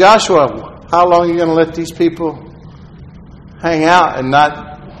 He asked Joshua, how long are you going to let these people hang out and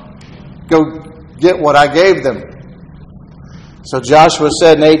not go get what I gave them? So Joshua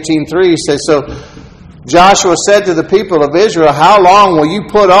said in 18:3, he says, so Joshua said to the people of Israel, how long will you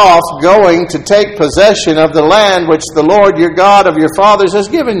put off going to take possession of the land which the Lord your God of your fathers has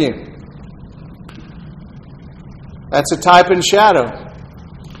given you? That's a type and shadow.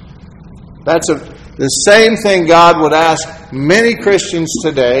 That's the same thing God would ask many Christians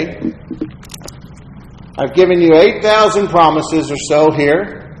today. I've given you 8,000 promises or so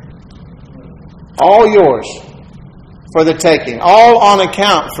here. All yours for the taking. All on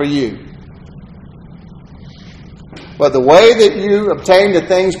account for you. But the way that you obtain the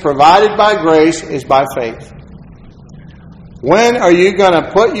things provided by grace is by faith. When are you going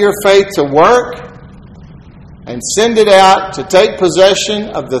to put your faith to work and send it out to take possession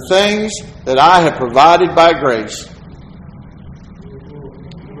of the things that I have provided by grace?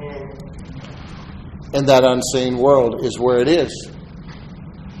 In that unseen world is where it is.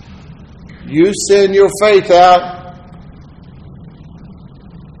 You send your faith out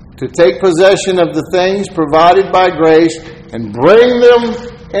to take possession of the things provided by grace and bring them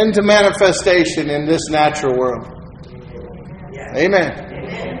into manifestation in this natural world. Amen.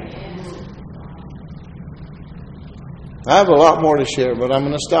 I have a lot more to share, but I'm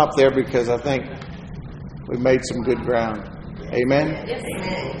going to stop there because I think we've made some good ground. Amen?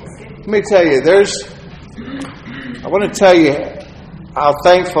 Let me tell you, I want to tell you how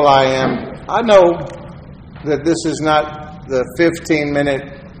thankful I am. I know that this is not the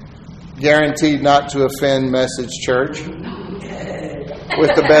 15-minute guaranteed not to offend message church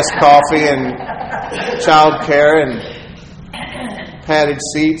with the best coffee and child care and padded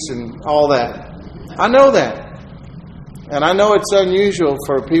seats and all that. I know that. And I know it's unusual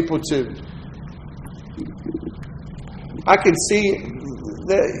for people to... I can see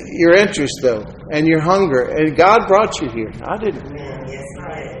your interest, though, and your hunger. And God brought you here. I didn't.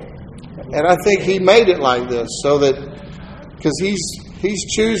 And I think He made it like this so that... Because He's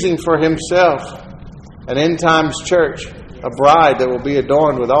choosing for Himself an end times church, a bride that will be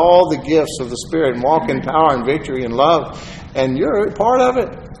adorned with all the gifts of the Spirit and walk in power and victory and love. And you're a part of it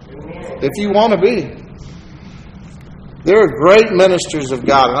if you want to be. There are great ministers of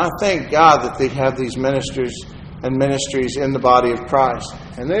God, and I thank God that they have these ministers and ministries in the body of Christ.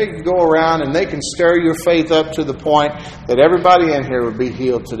 And they can go around and they can stir your faith up to the point that everybody in here would be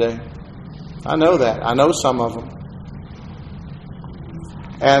healed today. I know that. I know some of them.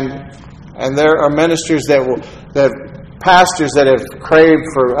 And there are ministers pastors that have craved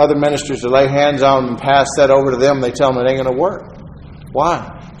for other ministers to lay hands on them and pass that over to them. They tell them it ain't going to work.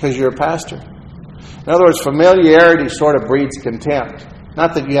 Why? Because you're a pastor. In other words, familiarity sort of breeds contempt.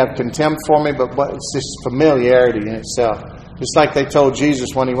 Not that you have contempt for me, but it's just familiarity in itself. Just like they told Jesus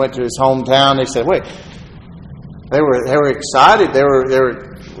when He went to His hometown, they said, wait, They were excited. They were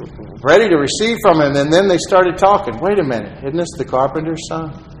ready to receive from him, and then they started talking. Wait a minute, isn't this the carpenter's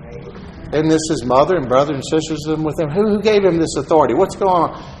son? Isn't this his mother and brother and sisters with him? Who gave him this authority? What's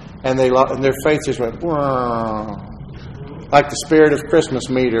going on? And their faith just went, whoa, like the Spirit of Christmas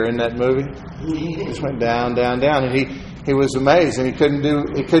meter in that movie. It just went down, down, down, and he was amazed, and he couldn't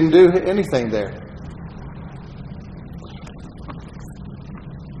do anything there.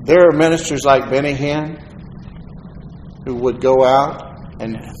 There are ministers like Benny Hinn who would go out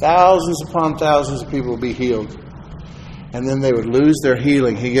and thousands upon thousands of people would be healed. And then they would lose their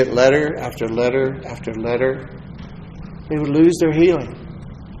healing. He'd get letter after letter after letter. They would lose their healing.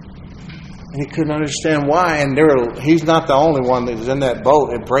 And he couldn't understand why. And he's not the only one that was in that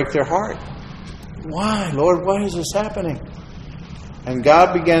boat. It'd break their heart. Why, Lord? Why is this happening? And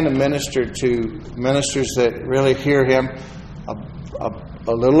God began to minister to ministers that really hear him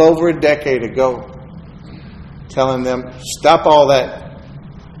a little over a decade ago, telling them, stop all of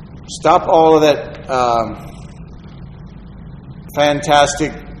that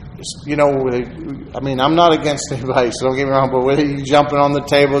fantastic, I'm not against anybody, so don't get me wrong, but whether you jumping on the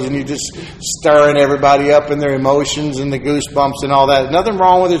tables and you just stirring everybody up in their emotions and the goosebumps and all that, nothing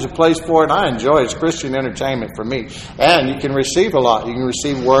wrong with it. There's a place for it, and I enjoy it. It's Christian entertainment for me. And you can receive a lot. You can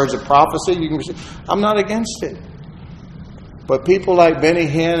receive words of prophecy. I'm not against it. But people like Benny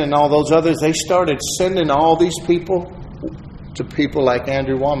Hinn and all those others, they started sending all these people to people like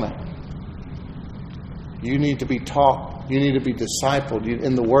Andrew Wommack. You need to be taught. You need to be discipled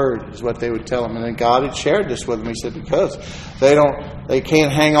in the Word, is what they would tell them. And then God had shared this with them. He said, because they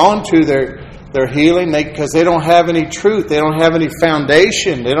can't hang on to their healing because they don't have any truth. They don't have any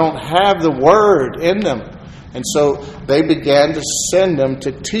foundation. They don't have the Word in them. And so they began to send them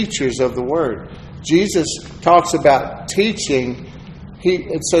to teachers of the Word. Jesus talks about teaching.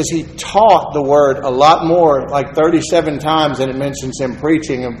 It says he taught the Word a lot more, like 37 times, and it mentions him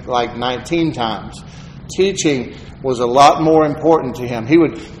preaching like 19 times. Teaching was a lot more important to him. He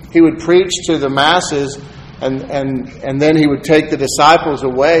would preach to the masses, and then he would take the disciples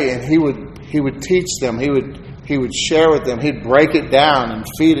away, and he would teach them. He would share with them. He'd break it down and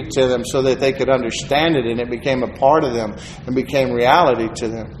feed it to them so that they could understand it, and it became a part of them and became reality to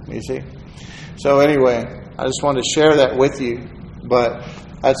them. You see. So anyway, I just wanted to share that with you. But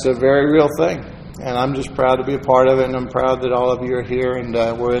that's a very real thing. And I'm just proud to be a part of it. And I'm proud that all of you are here and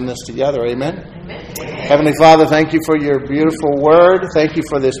we're in this together. Amen? Amen. Heavenly Father, thank you for your beautiful word. Thank you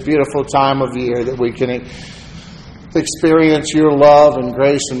for this beautiful time of year that we can experience your love and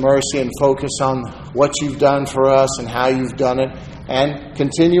grace and mercy and focus on what you've done for us and how you've done it. And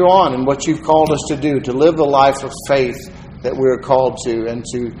continue on in what you've called us to do, to live the life of faith that we're called to, and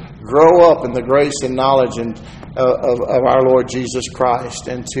to grow up in the grace and knowledge of our Lord Jesus Christ,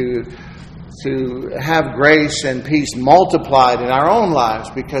 and to have grace and peace multiplied in our own lives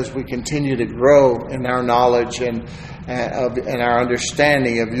because we continue to grow in our knowledge and our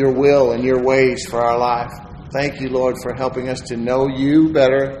understanding of your will and your ways for our life. Thank you, Lord, for helping us to know you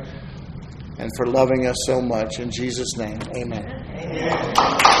better and for loving us so much. In Jesus' name, amen.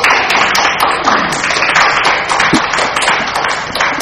 Amen.